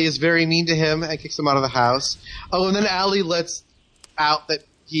Allie is very mean to him and kicks him out of the house. Oh, and then Allie lets out that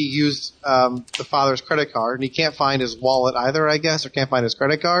he used the father's credit card, and he can't find his wallet either, I guess, or can't find his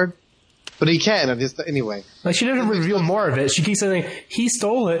credit card. But he can, anyway. Like, she doesn't reveal more of it. She keeps saying, he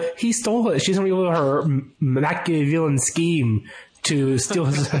stole it. She doesn't reveal her Machiavellian scheme to steal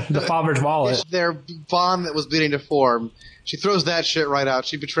the father's wallet. Their bond that was beginning to form, she throws that shit right out.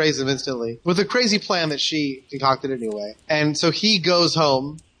 She betrays him instantly with a crazy plan that she concocted anyway. And so he goes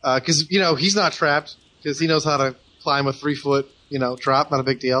home, because, he's not trapped, because he knows how to climb a 3-foot, drop, not a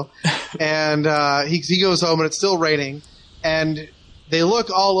big deal. And he goes home, and it's still raining, and they look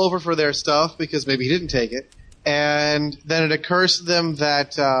all over for their stuff because maybe he didn't take it. And then it occurs to them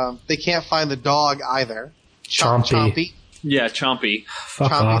that they can't find the dog either. Chompy. Yeah, Chompy.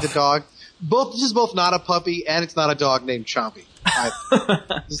 Fuck Chompy off. the dog. This is both not a puppy and it's not a dog named Chompy.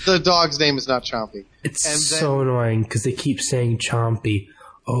 The dog's name is not Chompy. It's so annoying because they keep saying Chompy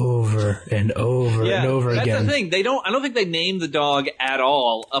over and over and over again. That's the thing. I don't think they name the dog at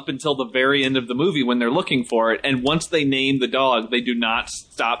all up until the very end of the movie when they're looking for it. And once they name the dog, they do not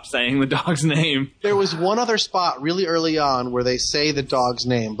stop saying the dog's name. There was one other spot really early on where they say the dog's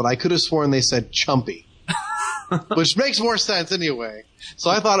name, but I could have sworn they said Chumpy. Which makes more sense anyway. So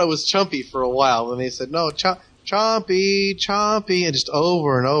I thought it was Chumpy for a while, and they said, no, Chompy, Chompy, and just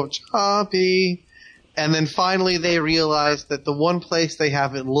over and over, Chompy. And then finally they realized that the one place they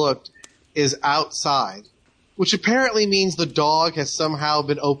haven't looked is outside, which apparently means the dog has somehow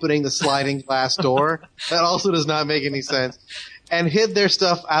been opening the sliding glass door. That also does not make any sense. And hid their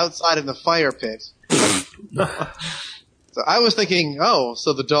stuff outside in the fire pit. So I was thinking,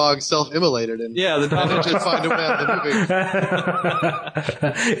 so the dog self-immolated and the dog should find a way out of the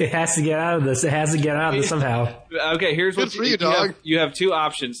movie. It has to get out of this. It has to get out of this somehow. Okay, here's what you dog. You have 2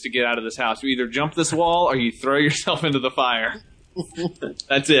 options to get out of this house. You either jump this wall or you throw yourself into the fire.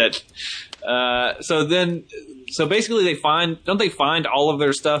 That's it. So basically don't they find all of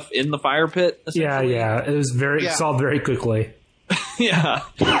their stuff in the fire pit? Yeah. It was solved very quickly. Yeah.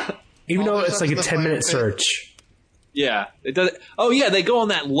 Even though it's like a 10-minute search. Yeah, it does. Oh yeah, they go on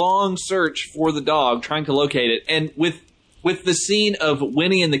that long search for the dog, trying to locate it, and with the scene of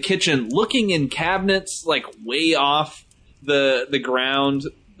Winnie in the kitchen looking in cabinets like way off the ground,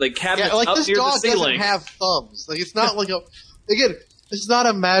 like cabinets up this near the dog ceiling. Doesn't have thumbs. Like it's not like this is not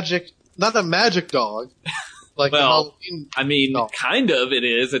a magic dog. Like Halloween. I mean, kind of. It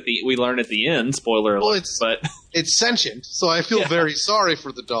is we learn at the end. Spoiler alert. But it's sentient, so I feel very sorry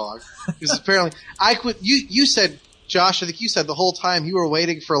for the dog because apparently You said, Josh, I think you said the whole time you were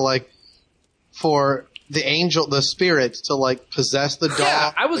waiting for the spirit to like possess the dog.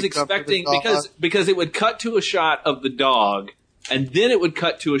 Yeah, I was expecting because it would cut to a shot of the dog, and then it would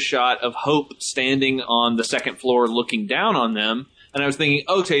cut to a shot of Hope standing on the second floor looking down on them. And I was thinking,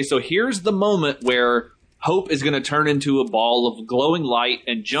 okay, so here's the moment where Hope is going to turn into a ball of glowing light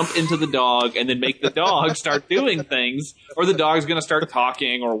and jump into the dog and then make the dog start doing things, or the dog's going to start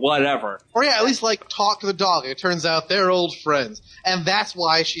talking or whatever. Or at least like talk to the dog. It turns out they're old friends. And that's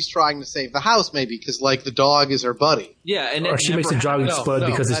why she's trying to save the house maybe, because like the dog is her buddy. Yeah, and or she makes the dog explode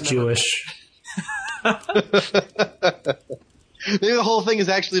because it's Jewish. Maybe the whole thing is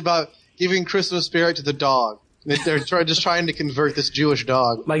actually about giving Christmas spirit to the dog. They're just trying to convert this Jewish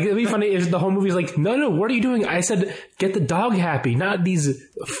dog. Like, it'd be funny if the whole movie's like, no, what are you doing? I said, get the dog happy, not these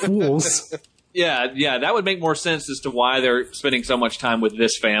fools. Yeah, that would make more sense as to why they're spending so much time with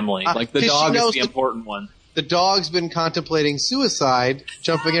this family. Like, the dog is the important one. The dog's been contemplating suicide,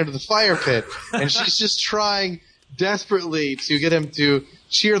 jumping into the fire pit, and she's just trying desperately to get him to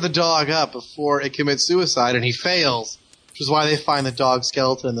cheer the dog up before it commits suicide, and he fails, which is why they find the dog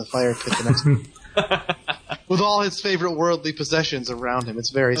skeleton in the fire pit the next week. With all his favorite worldly possessions around him.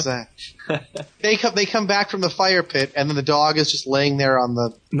 It's very sad. They come back from the fire pit, and then the dog is just laying there on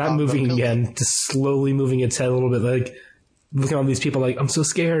the... Not moving again, just slowly moving its head a little bit, like, looking at all these people like, I'm so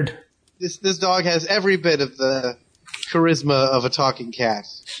scared. This dog has every bit of the charisma of a talking cat.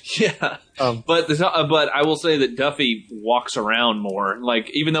 Yeah, but I will say that Duffy walks around more. Like,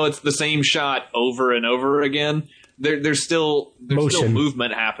 even though it's the same shot over and over again... There's still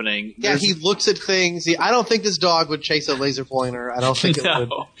movement happening. Yeah, he looks at things. I don't think this dog would chase a laser pointer. I don't think it would.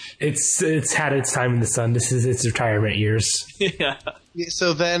 It's had its time in the sun. This is its retirement years. Yeah.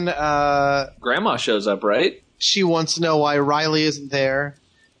 So then Grandma shows up, right? She wants to know why Riley isn't there.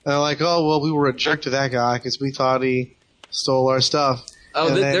 And they're like, oh, well, we were a jerk to that guy because we thought he stole our stuff.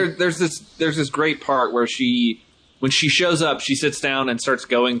 Oh, there's this great part where when she shows up, she sits down and starts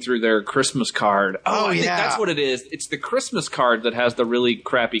going through their Christmas card. I think that's what it is. It's the Christmas card that has the really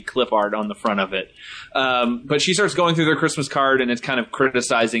crappy clip art on the front of it. But she starts going through their Christmas card, and it's kind of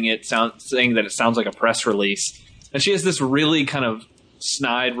criticizing it, saying that it sounds like a press release. And she has this really kind of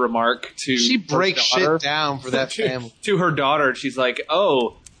snide remark to She breaks shit down for that family. To her daughter, she's like,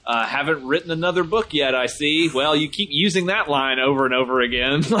 haven't written another book yet, I see. Well, you keep using that line over and over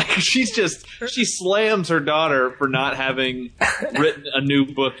again. Like, she slams her daughter for not having written a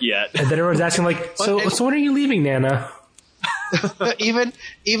new book yet. And then everyone's asking, like, so when are you leaving, Nana? even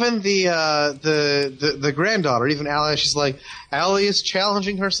the granddaughter, even Allie, she's like, Allie is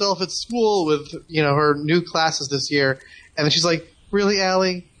challenging herself at school with, her new classes this year. And then she's like, really,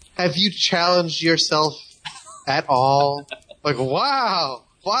 Allie? Have you challenged yourself at all? Like, wow.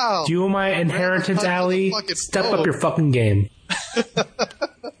 Do you want my inheritance, Allie? Step up your fucking game.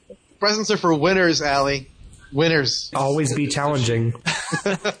 Presents are for winners, Allie. Winners. Always be challenging.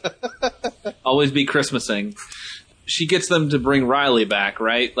 Always be Christmasing. She gets them to bring Riley back,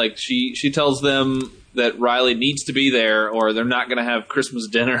 right? Like, she tells them that Riley needs to be there or they're not going to have Christmas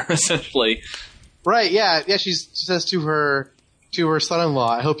dinner, essentially. Right, yeah. Yeah, she says to her son-in-law,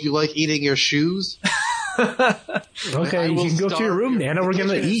 I hope you like eating your shoes. Okay, you can go to your room, Nana. We're going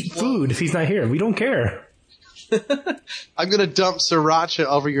to eat food if he's not here. We don't care. I'm going to dump sriracha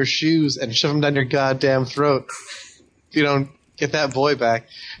over your shoes and shove them down your goddamn throat if you don't get that boy back.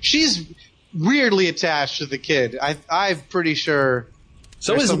 She's weirdly attached to the kid. I'm pretty sure.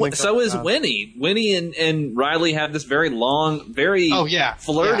 So is Winnie. Winnie and Riley have this very long, very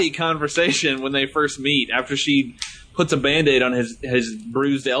flirty conversation when they first meet after she puts a Band-Aid on his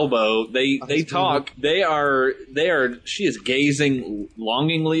bruised elbow. They talk. She is gazing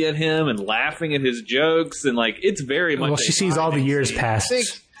longingly at him and laughing at his jokes, and like it's very much. Well, she sees all the years pass.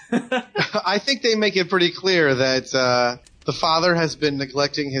 I think they make it pretty clear that the father has been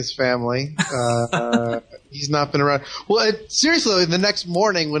neglecting his family. He's not been around. Well, seriously, the next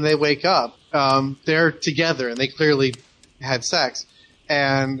morning when they wake up, they're together and they clearly had sex,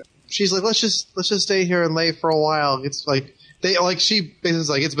 and she's like, let's just stay here and lay for a while. It's like she basically is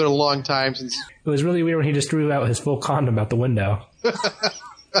like, it's been a long time since. It was really weird when he just threw out his full condom out the window.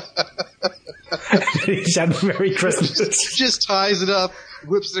 He shouted Merry Christmas. Just ties it up,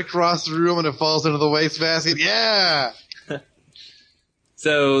 whips it across the room, and it falls into the wastebasket. Yeah.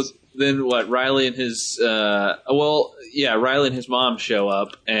 So then what? Riley and his Riley and his mom show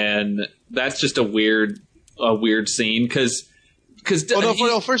up, and that's just a weird scene because. First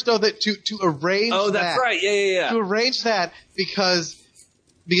though, that to arrange. Oh, that's right. Yeah. To arrange that because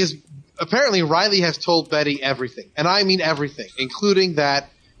apparently Riley has told Betty everything, and I mean everything, including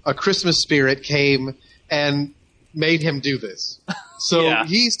that a Christmas spirit came and made him do this. So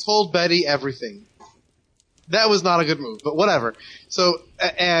he's told Betty everything. That was not a good move, but whatever. So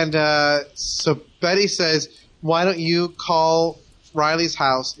Betty says, "Why don't you call Riley's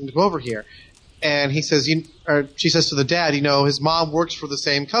house and come over here?" And he says, she says to the dad, his mom works for the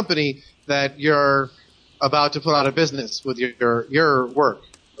same company that you're about to put out of business with your work,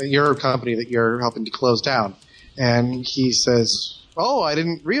 your company that you're helping to close down. And he says, "Oh, I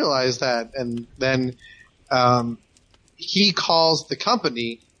didn't realize that." And then he calls the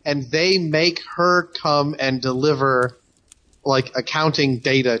company, and they make her come and deliver like accounting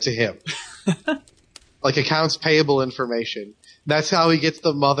data to him, like accounts payable information. That's how he gets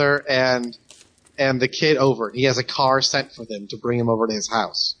the mother and the kid over. He has a car sent for them to bring him over to his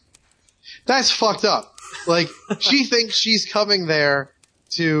house. That's fucked up. Like, she thinks she's coming there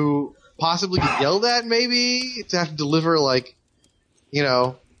to possibly get yelled at, maybe, to have to deliver, like,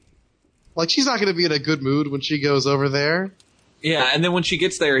 like she's not going to be in a good mood when she goes over there. Yeah, and then when she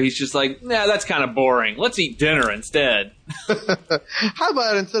gets there, he's just like, "Nah, that's kind of boring. Let's eat dinner instead." How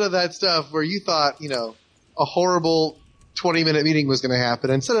about instead of that stuff where you thought, a horrible 20-minute meeting was going to happen.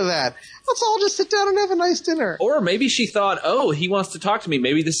 Instead of that, let's all just sit down and have a nice dinner. Or maybe she thought, "Oh, he wants to talk to me.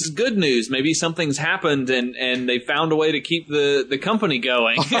 Maybe this is good news. Maybe something's happened and they found a way to keep the company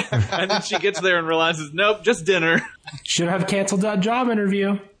going." And then she gets there and realizes, nope, just dinner. Should have canceled that job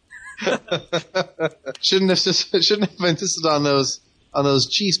interview. Shouldn't have insisted on those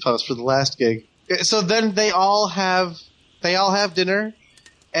cheese puffs for the last gig. So then they all have dinner,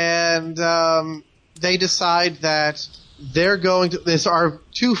 and they decide that they're going to. There's our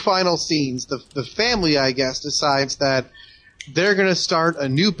two final scenes. The family, I guess, decides that they're going to start a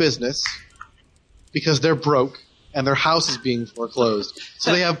new business because they're broke and their house is being foreclosed.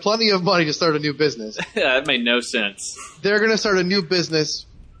 So they have plenty of money to start a new business. Yeah, that made no sense. They're going to start a new business,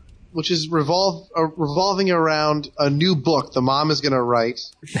 which is revolving around a new book the mom is going to write.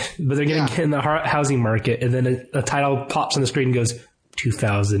 But they're going to get in the housing market, and then a title pops on the screen and goes,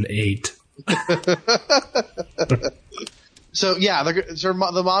 2008. So, yeah,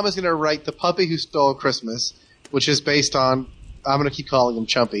 the mom is going to write The Puppy Who Stole Christmas, which is based on, I'm going to keep calling him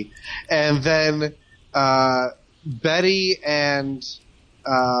Chumpy. And then Betty and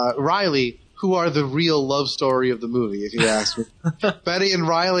Riley, who are the real love story of the movie, if you ask me. Betty and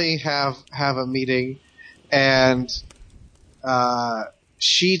Riley have a meeting, and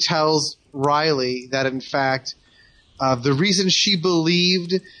she tells Riley that, in fact, the reason she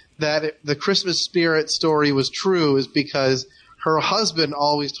believed that the Christmas spirit story was true is because her husband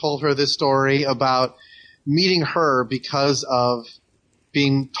always told her this story about meeting her because of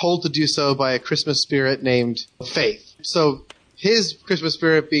being told to do so by a Christmas spirit named Faith. So his Christmas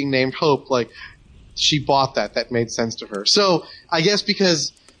spirit being named Hope, like, she bought that. That made sense to her. So I guess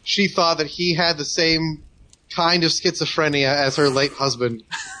because she thought that he had the same kind of schizophrenia as her late husband,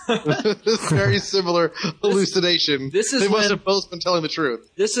 this very similar hallucination, they must have both been telling the truth.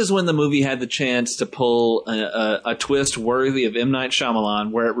 This is when the movie had the chance to pull a twist worthy of M. Night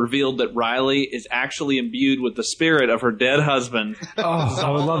Shyamalan, where it revealed that Riley is actually imbued with the spirit of her dead husband. Oh, I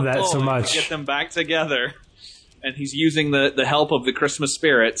would love that so much. To get them back together. And he's using the help of the Christmas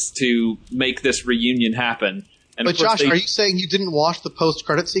spirits to make this reunion happen. And but Josh, are you saying you didn't watch the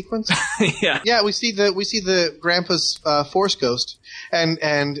post-credit sequence? Yeah. Yeah, we see the grandpa's Force ghost,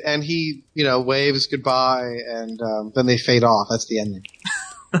 and he waves goodbye, and then they fade off. That's the ending.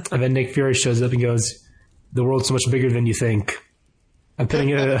 And then Nick Fury shows up and goes, "The world's so much bigger than you think. I'm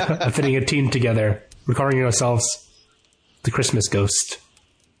putting a team together. We're calling ourselves the Christmas Ghost."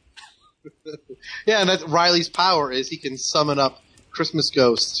 Yeah, and that's Riley's power is he can summon up Christmas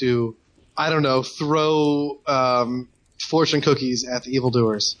ghosts to, I don't know, throw fortune cookies at the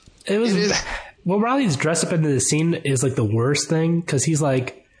evildoers. Well, Riley's dress up into the scene is like the worst thing because he's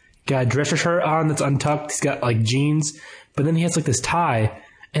like got a dress shirt on that's untucked. He's got like jeans, but then he has like this tie,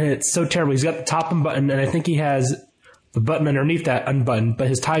 and it's so terrible. He's got the top unbuttoned, and I think he has the button underneath that unbuttoned, but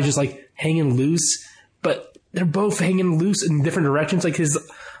his tie is just like hanging loose. But they're both hanging loose in different directions. Like his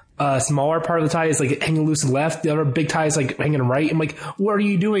smaller part of the tie is like hanging loose left. The other big tie is like hanging right. I'm like, what are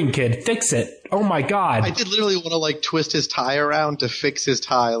you doing, kid? Fix it. Oh my God. I did literally want to like twist his tie around to fix his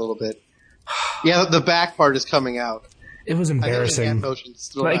tie a little bit. Yeah, the back part is coming out. It was embarrassing. Hand motion's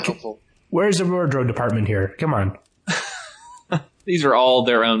still not helpful. Where's the wardrobe department here? Come on. These are all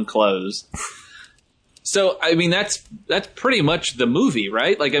their own clothes. So, I mean, that's pretty much the movie,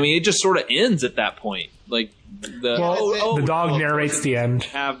 right? Like, I mean, it just sort of ends at that point. Like, the dog narrates the end.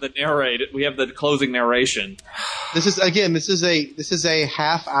 We have the closing narration. This is a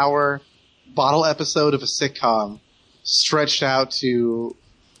half-hour bottle episode of a sitcom stretched out to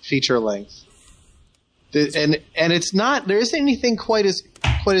feature length. And it's not, there isn't anything quite as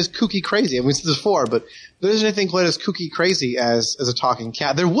quite as kooky crazy. I mean, this is 4, but there isn't anything quite as kooky crazy as a talking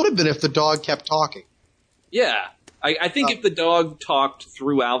cat. There would have been if the dog kept talking. Yeah. I think if the dog talked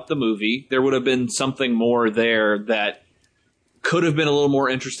throughout the movie, there would have been something more there that could have been a little more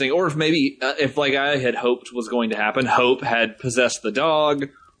interesting. Or if maybe, if like I had hoped was going to happen, Hope had possessed the dog,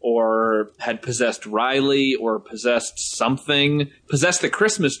 or had possessed Riley, or possessed something, possessed the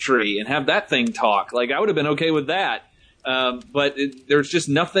Christmas tree and have that thing talk. Like, I would have been okay with that. But there's just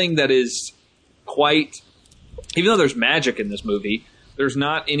nothing that is quite, even though there's magic in this movie, there's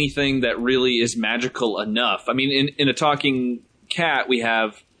not anything that really is magical enough. I mean, in a talking cat, we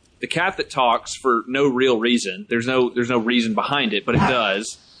have the cat that talks for no real reason. There's no reason behind it, but it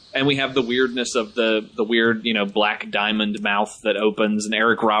does. And we have the weirdness of the weird, black diamond mouth that opens, and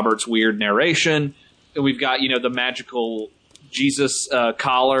Eric Roberts' weird narration. And we've got, the magical Jesus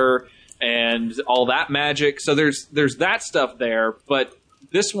collar and all that magic. So there's that stuff there. But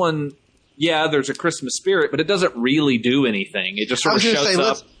this one, yeah, there's a Christmas spirit, but it doesn't really do anything. It just sort of shows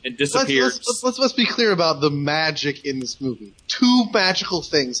up and disappears. Let's be clear about the magic in this movie. 2 magical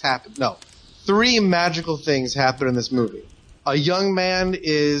things happen. No, 3 magical things happen in this movie. A young man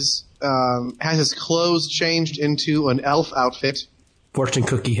has his clothes changed into an elf outfit. Fortune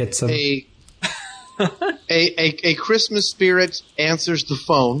cookie hits him. A Christmas spirit answers the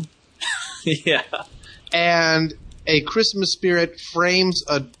phone. Yeah. And a Christmas spirit frames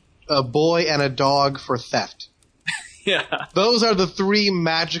a boy and a dog for theft. Yeah. Those are the 3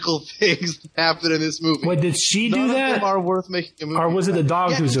 magical things that happen in this movie. Wait, did she do that? None of them are worth making a movie. Or was it the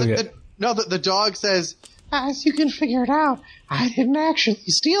dog who's doing it? No, the dog says, as you can figure it out, I didn't actually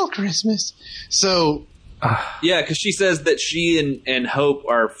steal Christmas. So... yeah, because she says that she and Hope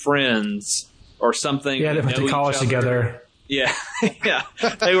are friends or something. Yeah, they went to college together. Yeah, yeah.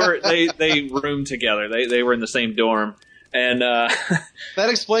 They roomed together. They were in the same dorm. And that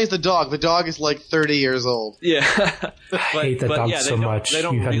explains the dog. The dog is like 30 years old. Yeah. I hate that dog so much. They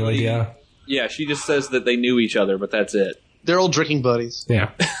don't you have no idea. Yeah, she just says that they knew each other, but that's it. They're old drinking buddies.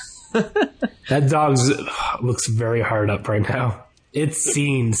 Yeah. That dog looks very hard up right now. It's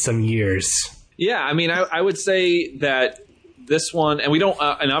seen some years. Yeah, I mean, I would say that this one, and we don't,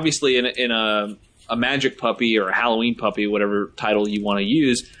 and obviously in a magic puppy or a Halloween puppy, whatever title you want to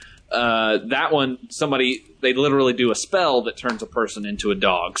use, that one, they literally do a spell that turns a person into a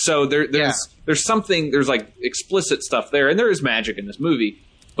dog. So there's something, there's like explicit stuff there, and there is magic in this movie.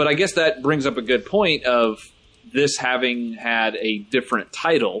 But I guess that brings up a good point of this having had a different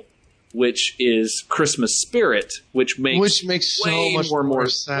title, which is Christmas Spirit, which makes so way much more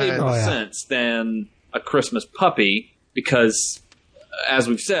sense than a Christmas puppy, because as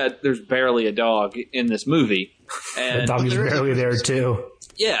we've said, there's barely a dog in this movie. And the dog is barely there too.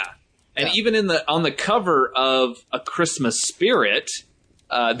 Yeah. And even on the cover of A Christmas Spirit,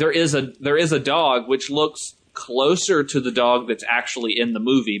 there is a dog which looks closer to the dog that's actually in the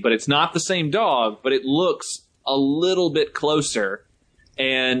movie, but it's not the same dog, but it looks a little bit closer.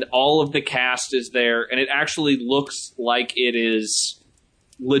 And all of the cast is there, and it actually looks like it is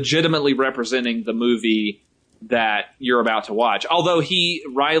legitimately representing the movie that you're about to watch. Although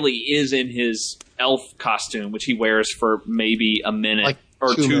Riley is in his elf costume, which he wears for maybe a minute. Like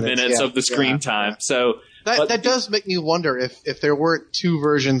or 2 minutes of the screen time. So that does make me wonder if there weren't 2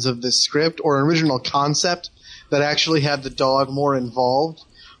 versions of this script or an original concept that actually had the dog more involved,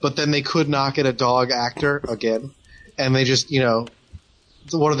 but then they could not get a dog actor again, and they just,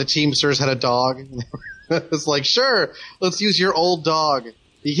 one of the Teamsters had a dog. It's like, sure, let's use your old dog.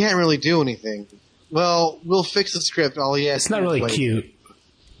 You can't really do anything. Well, we'll fix the script. It's not really cute.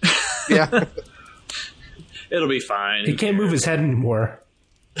 Yeah. It'll be fine. He can't move his head anymore.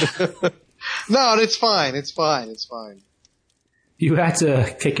 No, it's fine. It's fine. It's fine. You have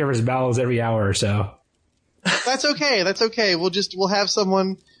to take care of his bowels every hour or so. That's okay. That's okay. We'll have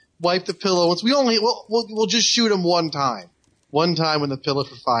someone wipe the pillow. We'll just shoot him one time. One time in the pillow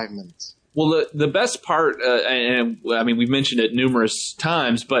for 5 minutes. Well, the best part, and I mean, we've mentioned it numerous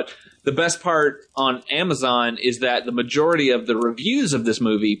times, but the best part on Amazon is that the majority of the reviews of this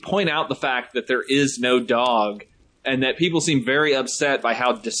movie point out the fact that there is no dog, and that people seem very upset by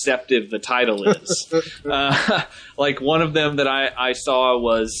how deceptive the title is. Like one of them that I saw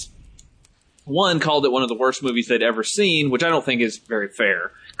was, one called it one of the worst movies they'd ever seen, which I don't think is very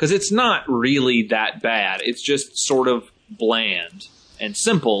fair, because it's not really that bad. It's just sort of bland and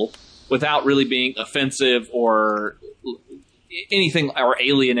simple without really being offensive or anything or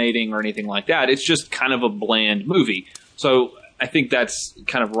alienating or anything like that. It's just kind of a bland movie. So I think that's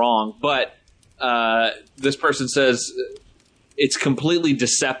kind of wrong. But this person says it's completely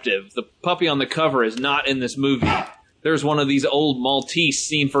deceptive. The puppy on the cover is not in this movie. there's one of these old Maltese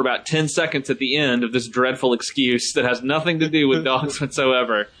seen for about 10 seconds at the end of this dreadful excuse that has nothing to do with dogs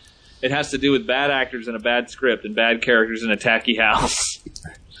whatsoever. It has to do with bad actors and a bad script and bad characters in a tacky house.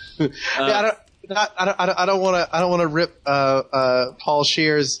 I don't want to rip Paul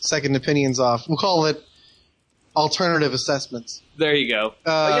Scheer's second opinions off. We'll call it alternative assessments. There you go.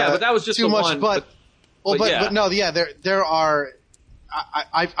 But that was just too much. One. But there are.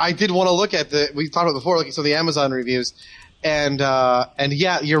 I did want to look at we talked about before, looking at some of the Amazon reviews, and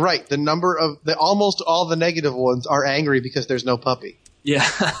yeah, you're right. The number of almost all the negative ones are angry because there's no puppy. Yeah.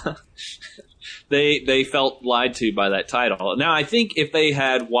 They felt lied to by that title. Now, I think if they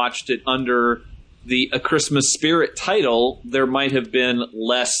had watched it under the A Christmas Spirit title, there might have been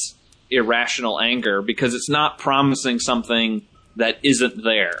less irrational anger because it's not promising something that isn't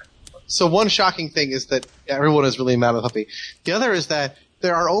there. So one shocking thing is that everyone is really mad at the puppy. The other is that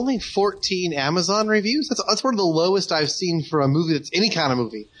there are only 14 Amazon reviews. That's one of the lowest I've seen for a movie that's any kind of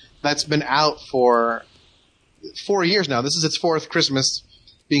movie that's been out for 4 years now. This is its fourth Christmas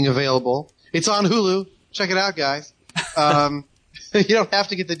being available. It's on Hulu. Check it out, guys. You don't have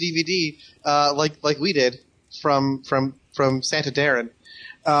to get the DVD like we did from Santa Darren.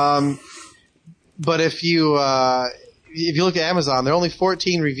 But if you look at Amazon, there are only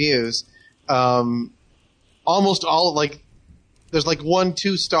 14 reviews. Almost all there's 1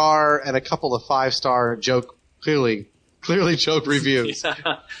 2-star and a couple of 5-star joke clearly joke reviews,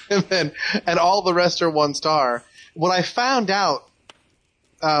 yeah. and all the rest are 1 star. What I found out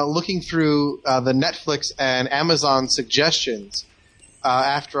looking through the Netflix and Amazon suggestions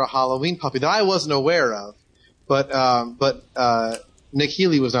after a Halloween puppy that I wasn't aware of, but Nick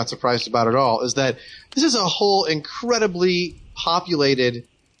Healy was not surprised about at all, is that this is a whole incredibly populated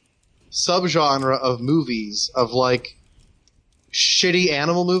subgenre of movies of shitty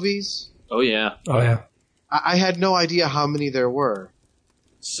animal movies. Oh yeah. I had no idea how many there were.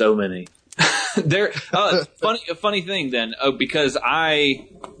 So many. There. Funny thing then, because as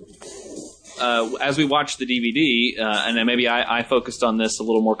we watched the DVD, and then maybe I focused on this a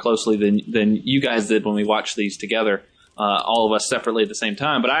little more closely than you guys did when we watched these together, all of us separately at the same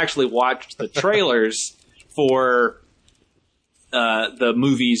time. But I actually watched the trailers for the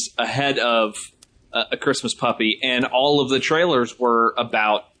movies ahead of A Christmas Puppy, and all of the trailers were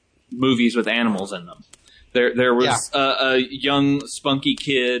about movies with animals in them. There was a young spunky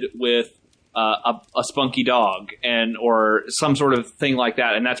kid with a spunky dog, or some sort of thing like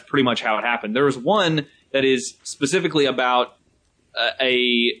that, and that's pretty much how it happened. There was one that is specifically about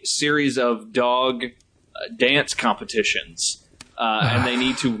a series of dog dance competitions, and they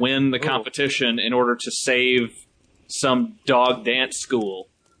need to win the competition in order to save some dog dance school.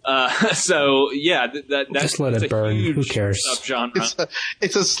 So yeah, that's just let it burn. Who cares? Subgenre.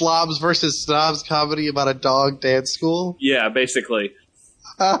 It's a slobs versus snobs comedy about a dog dance school. Yeah, basically.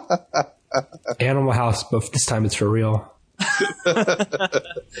 Animal House, but this time it's for real.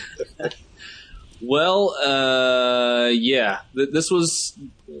 Well, yeah. This was.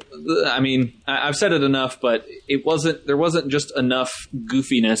 I mean, I've said it enough, but it wasn't. There wasn't just enough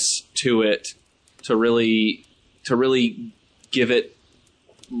goofiness to it to really give it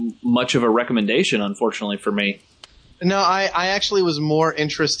much of a recommendation, unfortunately for me. No, I actually was more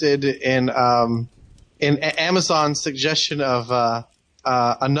interested in Amazon's suggestion of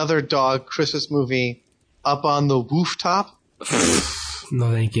another dog Christmas movie, Up on the Rooftop.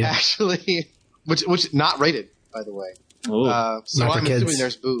 No, thank you. Actually, which not rated, by the way. So I'm assuming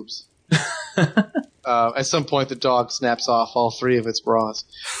there's boobs. At some point, the dog snaps off all 3 of its bras.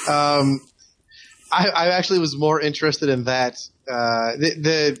 I actually was more interested in that.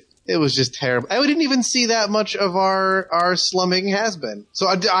 It was just terrible. I didn't even see that much of our slumming has-been. So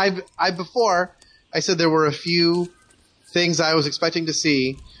before I said there were a few things I was expecting to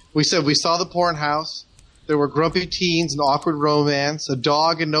see. We said we saw the porn house. There were grumpy teens and awkward romance, a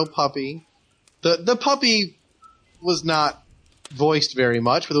dog and no puppy. The puppy was not voiced very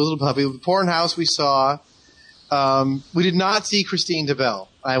much, but there was a little puppy. The porn house we saw. We did not see Christine DeBelle.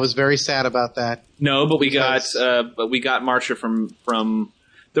 I was very sad about that. No, but we got Marcia from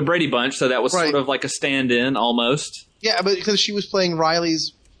the Brady Bunch, so that was sort of like a stand-in almost. Yeah, but because she was playing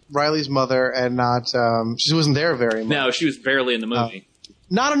Riley's mother and not she wasn't there very much. No, she was barely in the movie.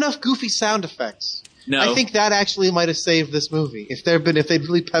 Not enough goofy sound effects. No, I think that actually might have saved this movie if they'd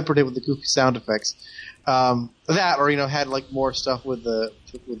really peppered it with the goofy sound effects. That or had more stuff with the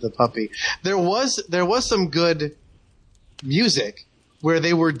puppy. There was some good music where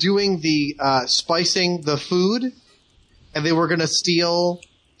they were doing the spicing the food, and they were going to steal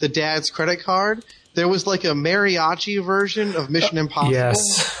the dad's credit card. There was a mariachi version of Mission Impossible.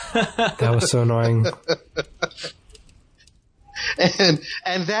 Yes, that was so annoying. and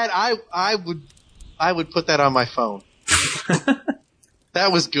that I would put that on my phone.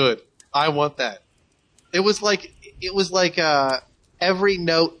 That was good. I want that. It was like every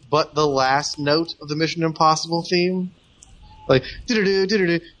note but the last note of the Mission Impossible theme. Like like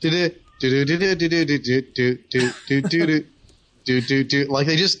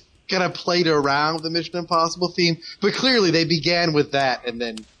they just kind of played around the Mission Impossible theme, but clearly they began with that and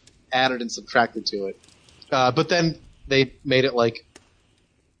then added and subtracted to it. But then they made it like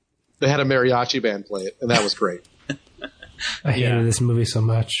they had a mariachi band play it, and that was great. I hated this movie so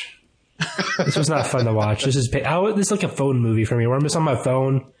much. This was not fun to watch. This is like a phone movie for me, where I'm just on my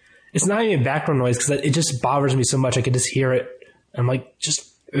phone. It's not even background noise because it just bothers me so much. I could just hear it. I'm like,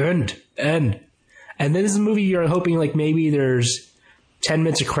 just end. And then this is a movie you're hoping like maybe there's 10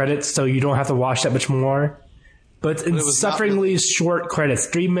 minutes of credits so you don't have to watch that much more. But it's sufferingly short credits,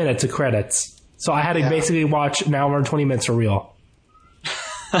 3 minutes of credits. So I had to basically watch an hour and 20 minutes for real.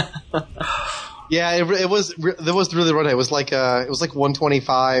 Yeah, it was really running. It was like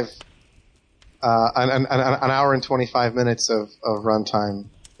 125, an hour and 25 minutes of runtime.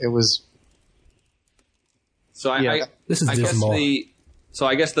 It was. So this is dismal.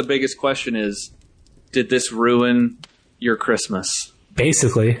 I guess the biggest question is, did this ruin your Christmas?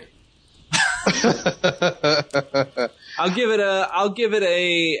 Basically. I'll give it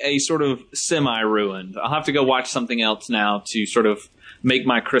a sort of semi-ruined. I'll have to go watch something else now to sort of make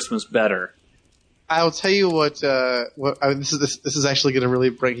my Christmas better. I'll tell you what this is actually going to really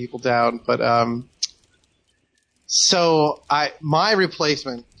bring people down, but my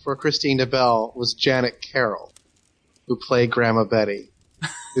replacement for Christina Bell was Janet Carroll, who played Grandma Betty,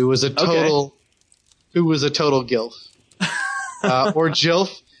 who was a total gilf, or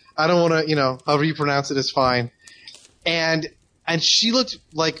jilf. I don't want to, however you pronounce it is fine. And she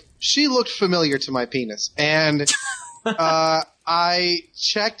looked familiar to my penis, and I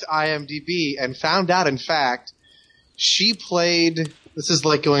checked IMDb and found out, in fact, she played. This is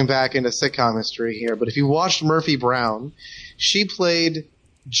like going back into sitcom history here, but if you watched Murphy Brown, she played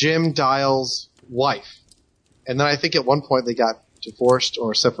Jim Dial's wife. And then I think at one point they got divorced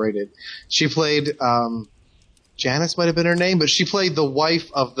or separated. She played, Janice might have been her name, but she played the wife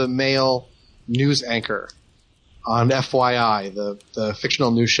of the male news anchor on FYI, the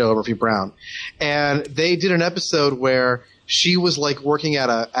fictional news show of Murphy Brown. And they did an episode where she was like working at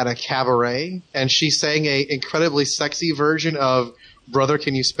a cabaret, and she sang a incredibly sexy version of Brother,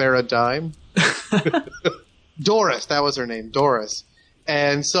 Can You Spare a Dime? Doris, that was her name, Doris.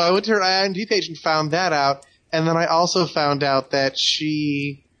 And so I went to her IMDb page and found that out. And then I also found out that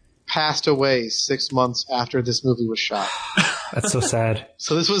she passed away 6 months after this movie was shot. That's so sad.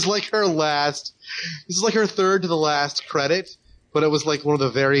 So this was like her third to the last credit, but it was like one of the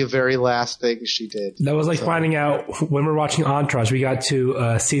very, very last things she did. That was like finding out when we're watching Entourage. We got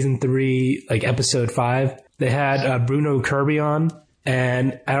to season 3, like episode 5. They had Bruno Kirby on,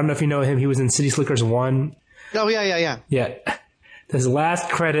 and I don't know if you know him. He was in City Slickers 1. Oh, yeah. Yeah. His last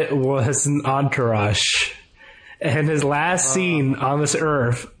credit was in Entourage. And his last scene on this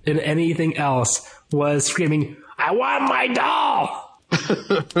earth in anything else was screaming, "I want my doll!"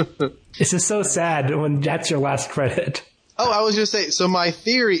 It's just so sad when that's your last credit. Oh, I was going to say, so my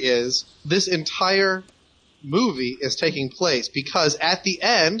theory is this entire movie is taking place because at the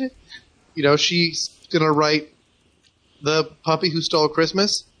end, she's going to write The Puppy Who Stole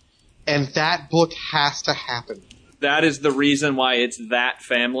Christmas, and that book has to happen. That is the reason why it's that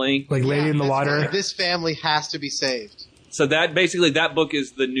family. Like Lady in the Water. This family has to be saved. So that book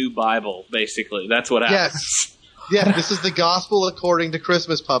is the new Bible, basically. That's what happens. Yes. Yeah, this is the gospel according to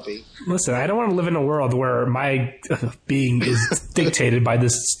Christmas Puppy. Listen, I don't want to live in a world where my being is dictated by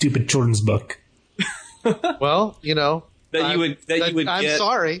this stupid children's book. Well, I'm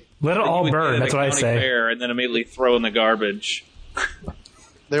sorry. Let it all burn, that's what I say. Fair and then immediately throw in the garbage.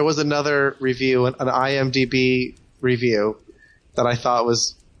 There was another review, an IMDb review that I thought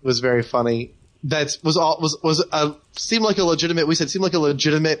was very funny. That seemed like a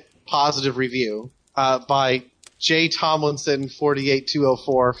legitimate positive review by J Tomlinson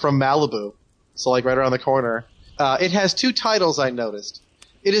 48204 from Malibu. So like right around the corner. It has 2 titles I noticed.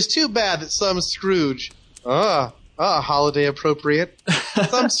 It is too bad that some Scrooge holiday appropriate.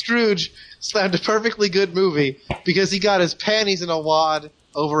 Some Scrooge slammed a perfectly good movie because he got his panties in a wad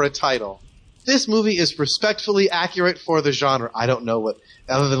over a title. This movie is respectfully accurate for the genre. I don't know what,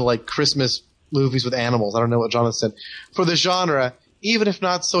 other than like Christmas movies with animals, I don't know what Jonathan said. For the genre, even if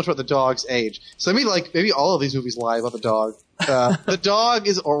not so much about the dog's age. So maybe all of these movies lie about the dog. The dog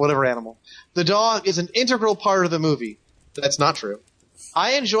is, or whatever animal. The dog is an integral part of the movie. That's not true.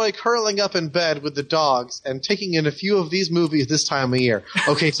 I enjoy curling up in bed with the dogs and taking in a few of these movies this time of year.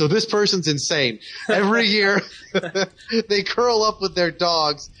 Okay, so this person's insane. Every year, they curl up with their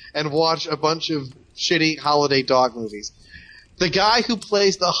dogs and watch a bunch of shitty holiday dog movies. The guy who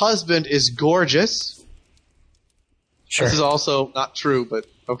plays the husband is gorgeous. Sure. This is also not true, but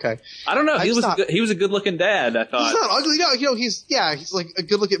okay. I don't know. He was a good-looking dad, I thought. He's not ugly. No, he's like a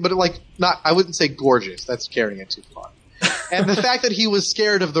good-looking, but like not. I wouldn't say gorgeous. That's carrying it too far. And the fact that he was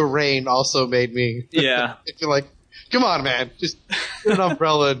scared of the rain also made me feel like, come on, man, just get an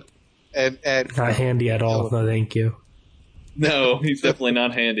umbrella and not handy at all. No, thank you. No, he's definitely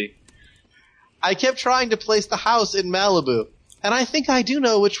not handy. I kept trying to place the house in Malibu, and I think I do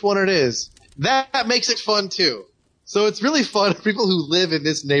know which one it is. That makes it fun too. So it's really fun for people who live in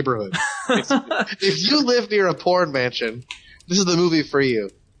this neighborhood. If you live near a porn mansion, this is the movie for you.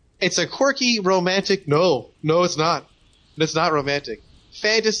 It's a quirky, romantic. No, it's not. It's not romantic.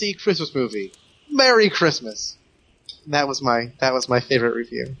 Fantasy Christmas movie. Merry Christmas. And that was my favorite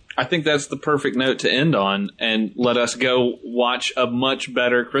review. I think that's the perfect note to end on, and let us go watch a much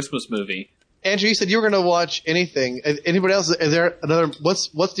better Christmas movie. Andrew, you said you were going to watch anything. Anybody else? Is there another?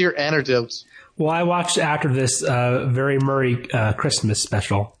 What's your antidote? Well, I watched after this Very Murray Christmas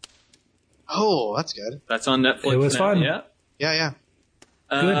special. Oh, that's good. That's on Netflix. It was fun. Yeah.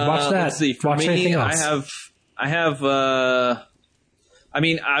 Good. Watch that. Let's see. For watch me, anything else. I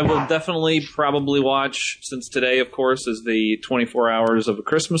will definitely probably watch, since today, of course, is the 24 Hours of a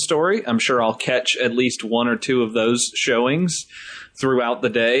Christmas Story. I'm sure I'll catch at least one or two of those showings throughout the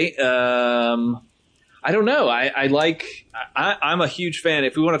day. I don't know. I'm a huge fan.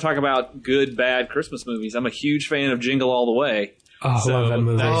 If we want to talk about good, bad Christmas movies, I'm a huge fan of Jingle All the Way. Oh, I love that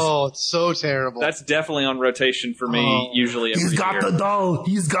movie. Oh, it's so terrible. That's definitely on rotation for me, usually every year. He's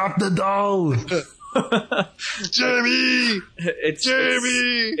got the doll. Jamie!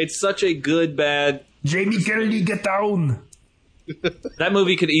 It's such a good, bad... Jamie Kennedy, get down! That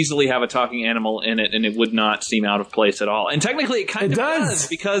movie could easily have a talking animal in it, and it would not seem out of place at all. And technically, it kind of does,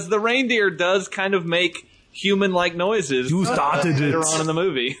 because the reindeer does kind of make human-like noises. You started it. Later on in the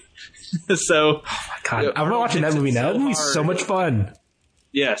movie. So, oh my God, I'm watching that movie now. That movie's so much fun.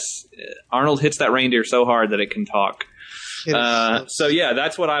 Yes, Arnold hits that reindeer so hard that it can talk. So yeah,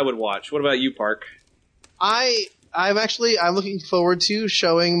 that's what I would watch. What about you, Park? I'm looking forward to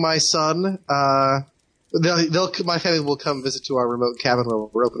showing my son. My family will come visit to our remote cabin where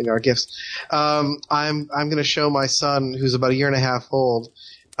we're opening our gifts. I'm going to show my son, who's about a year and a half old,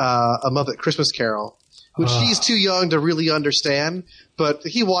 a Muppet Christmas Carol, which he's too young to really understand. But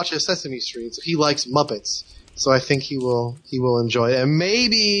he watches Sesame Street, so he likes Muppets. So I think he will enjoy it, and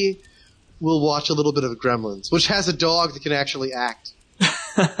maybe we'll watch a little bit of Gremlins, which has a dog that can actually act.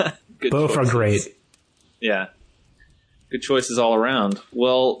 Both are great. Yeah. Good choices all around.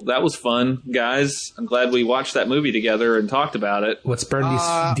 Well, that was fun, guys. I'm glad we watched that movie together and talked about it. Let's burn these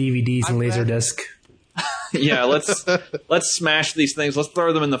DVDs and Laserdisc. Yeah, let's smash these things. Let's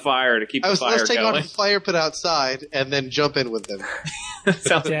throw them in the fire to keep the fire going. Let's take them to the fire pit outside and then jump in with them. I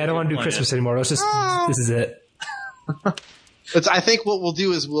don't want to do Christmas anymore. This is it. I think what we'll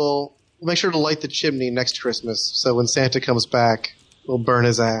do is we'll make sure to light the chimney next Christmas, so when Santa comes back, we'll burn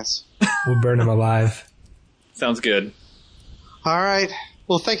his ass. We'll burn him alive. Sounds good. All right.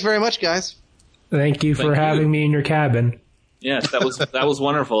 Well, thank you very much, guys. Thank you for having me in your cabin. Yes, that was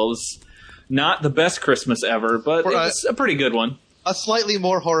wonderful. It was not the best Christmas ever, but it's a pretty good one. A slightly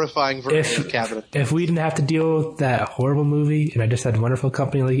more horrifying version of Cabinet. If we didn't have to deal with that horrible movie and I just had wonderful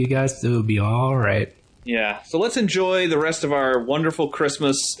company like you guys, it would be all right. Yeah, so let's enjoy the rest of our wonderful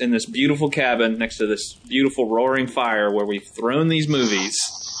Christmas in this beautiful cabin next to this beautiful roaring fire where we've thrown these movies.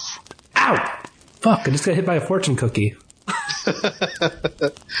 Ow! Fuck, I just got hit by a fortune cookie.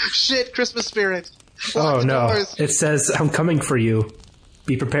 Shit, Christmas spirit. Oh no, it says, I'm coming for you.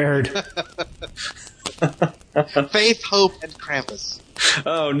 Be prepared. Faith, hope, and Krampus.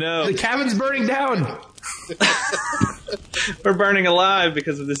 Oh no. The cabin's burning down! We're burning alive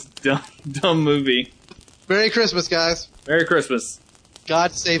because of this dumb movie. Merry Christmas, guys. Merry Christmas.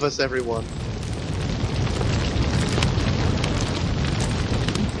 God save us, everyone.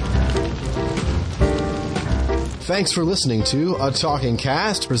 Thanks for listening to A Talking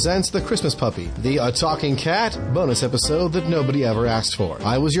Cast presents The Christmas Puppy, the A Talking Cat bonus episode that nobody ever asked for.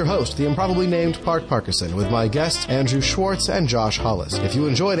 I was your host, the improbably named Park Parkinson, with my guests Andrew Schwartz and Josh Hollis. If you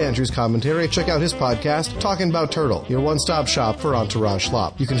enjoyed Andrew's commentary, check out his podcast, Talking About Turtle, your one-stop shop for Entourage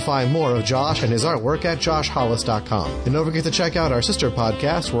Slop. You can find more of Josh and his artwork at joshhollis.com. And don't forget to check out our sister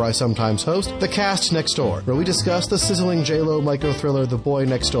podcast, where I sometimes host, The Cast Next Door, where we discuss the sizzling J-Lo micro-thriller The Boy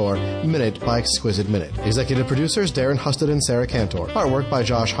Next Door, minute by exquisite minute. Executive producer Authors Darren Husted and Sarah Cantor. Artwork by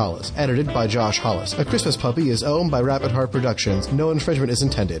Josh Hollis. Edited by Josh Hollis. A Christmas Puppy is owned by Rapid Heart Productions. No infringement is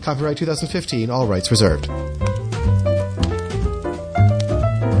intended. Copyright 2015, all rights reserved.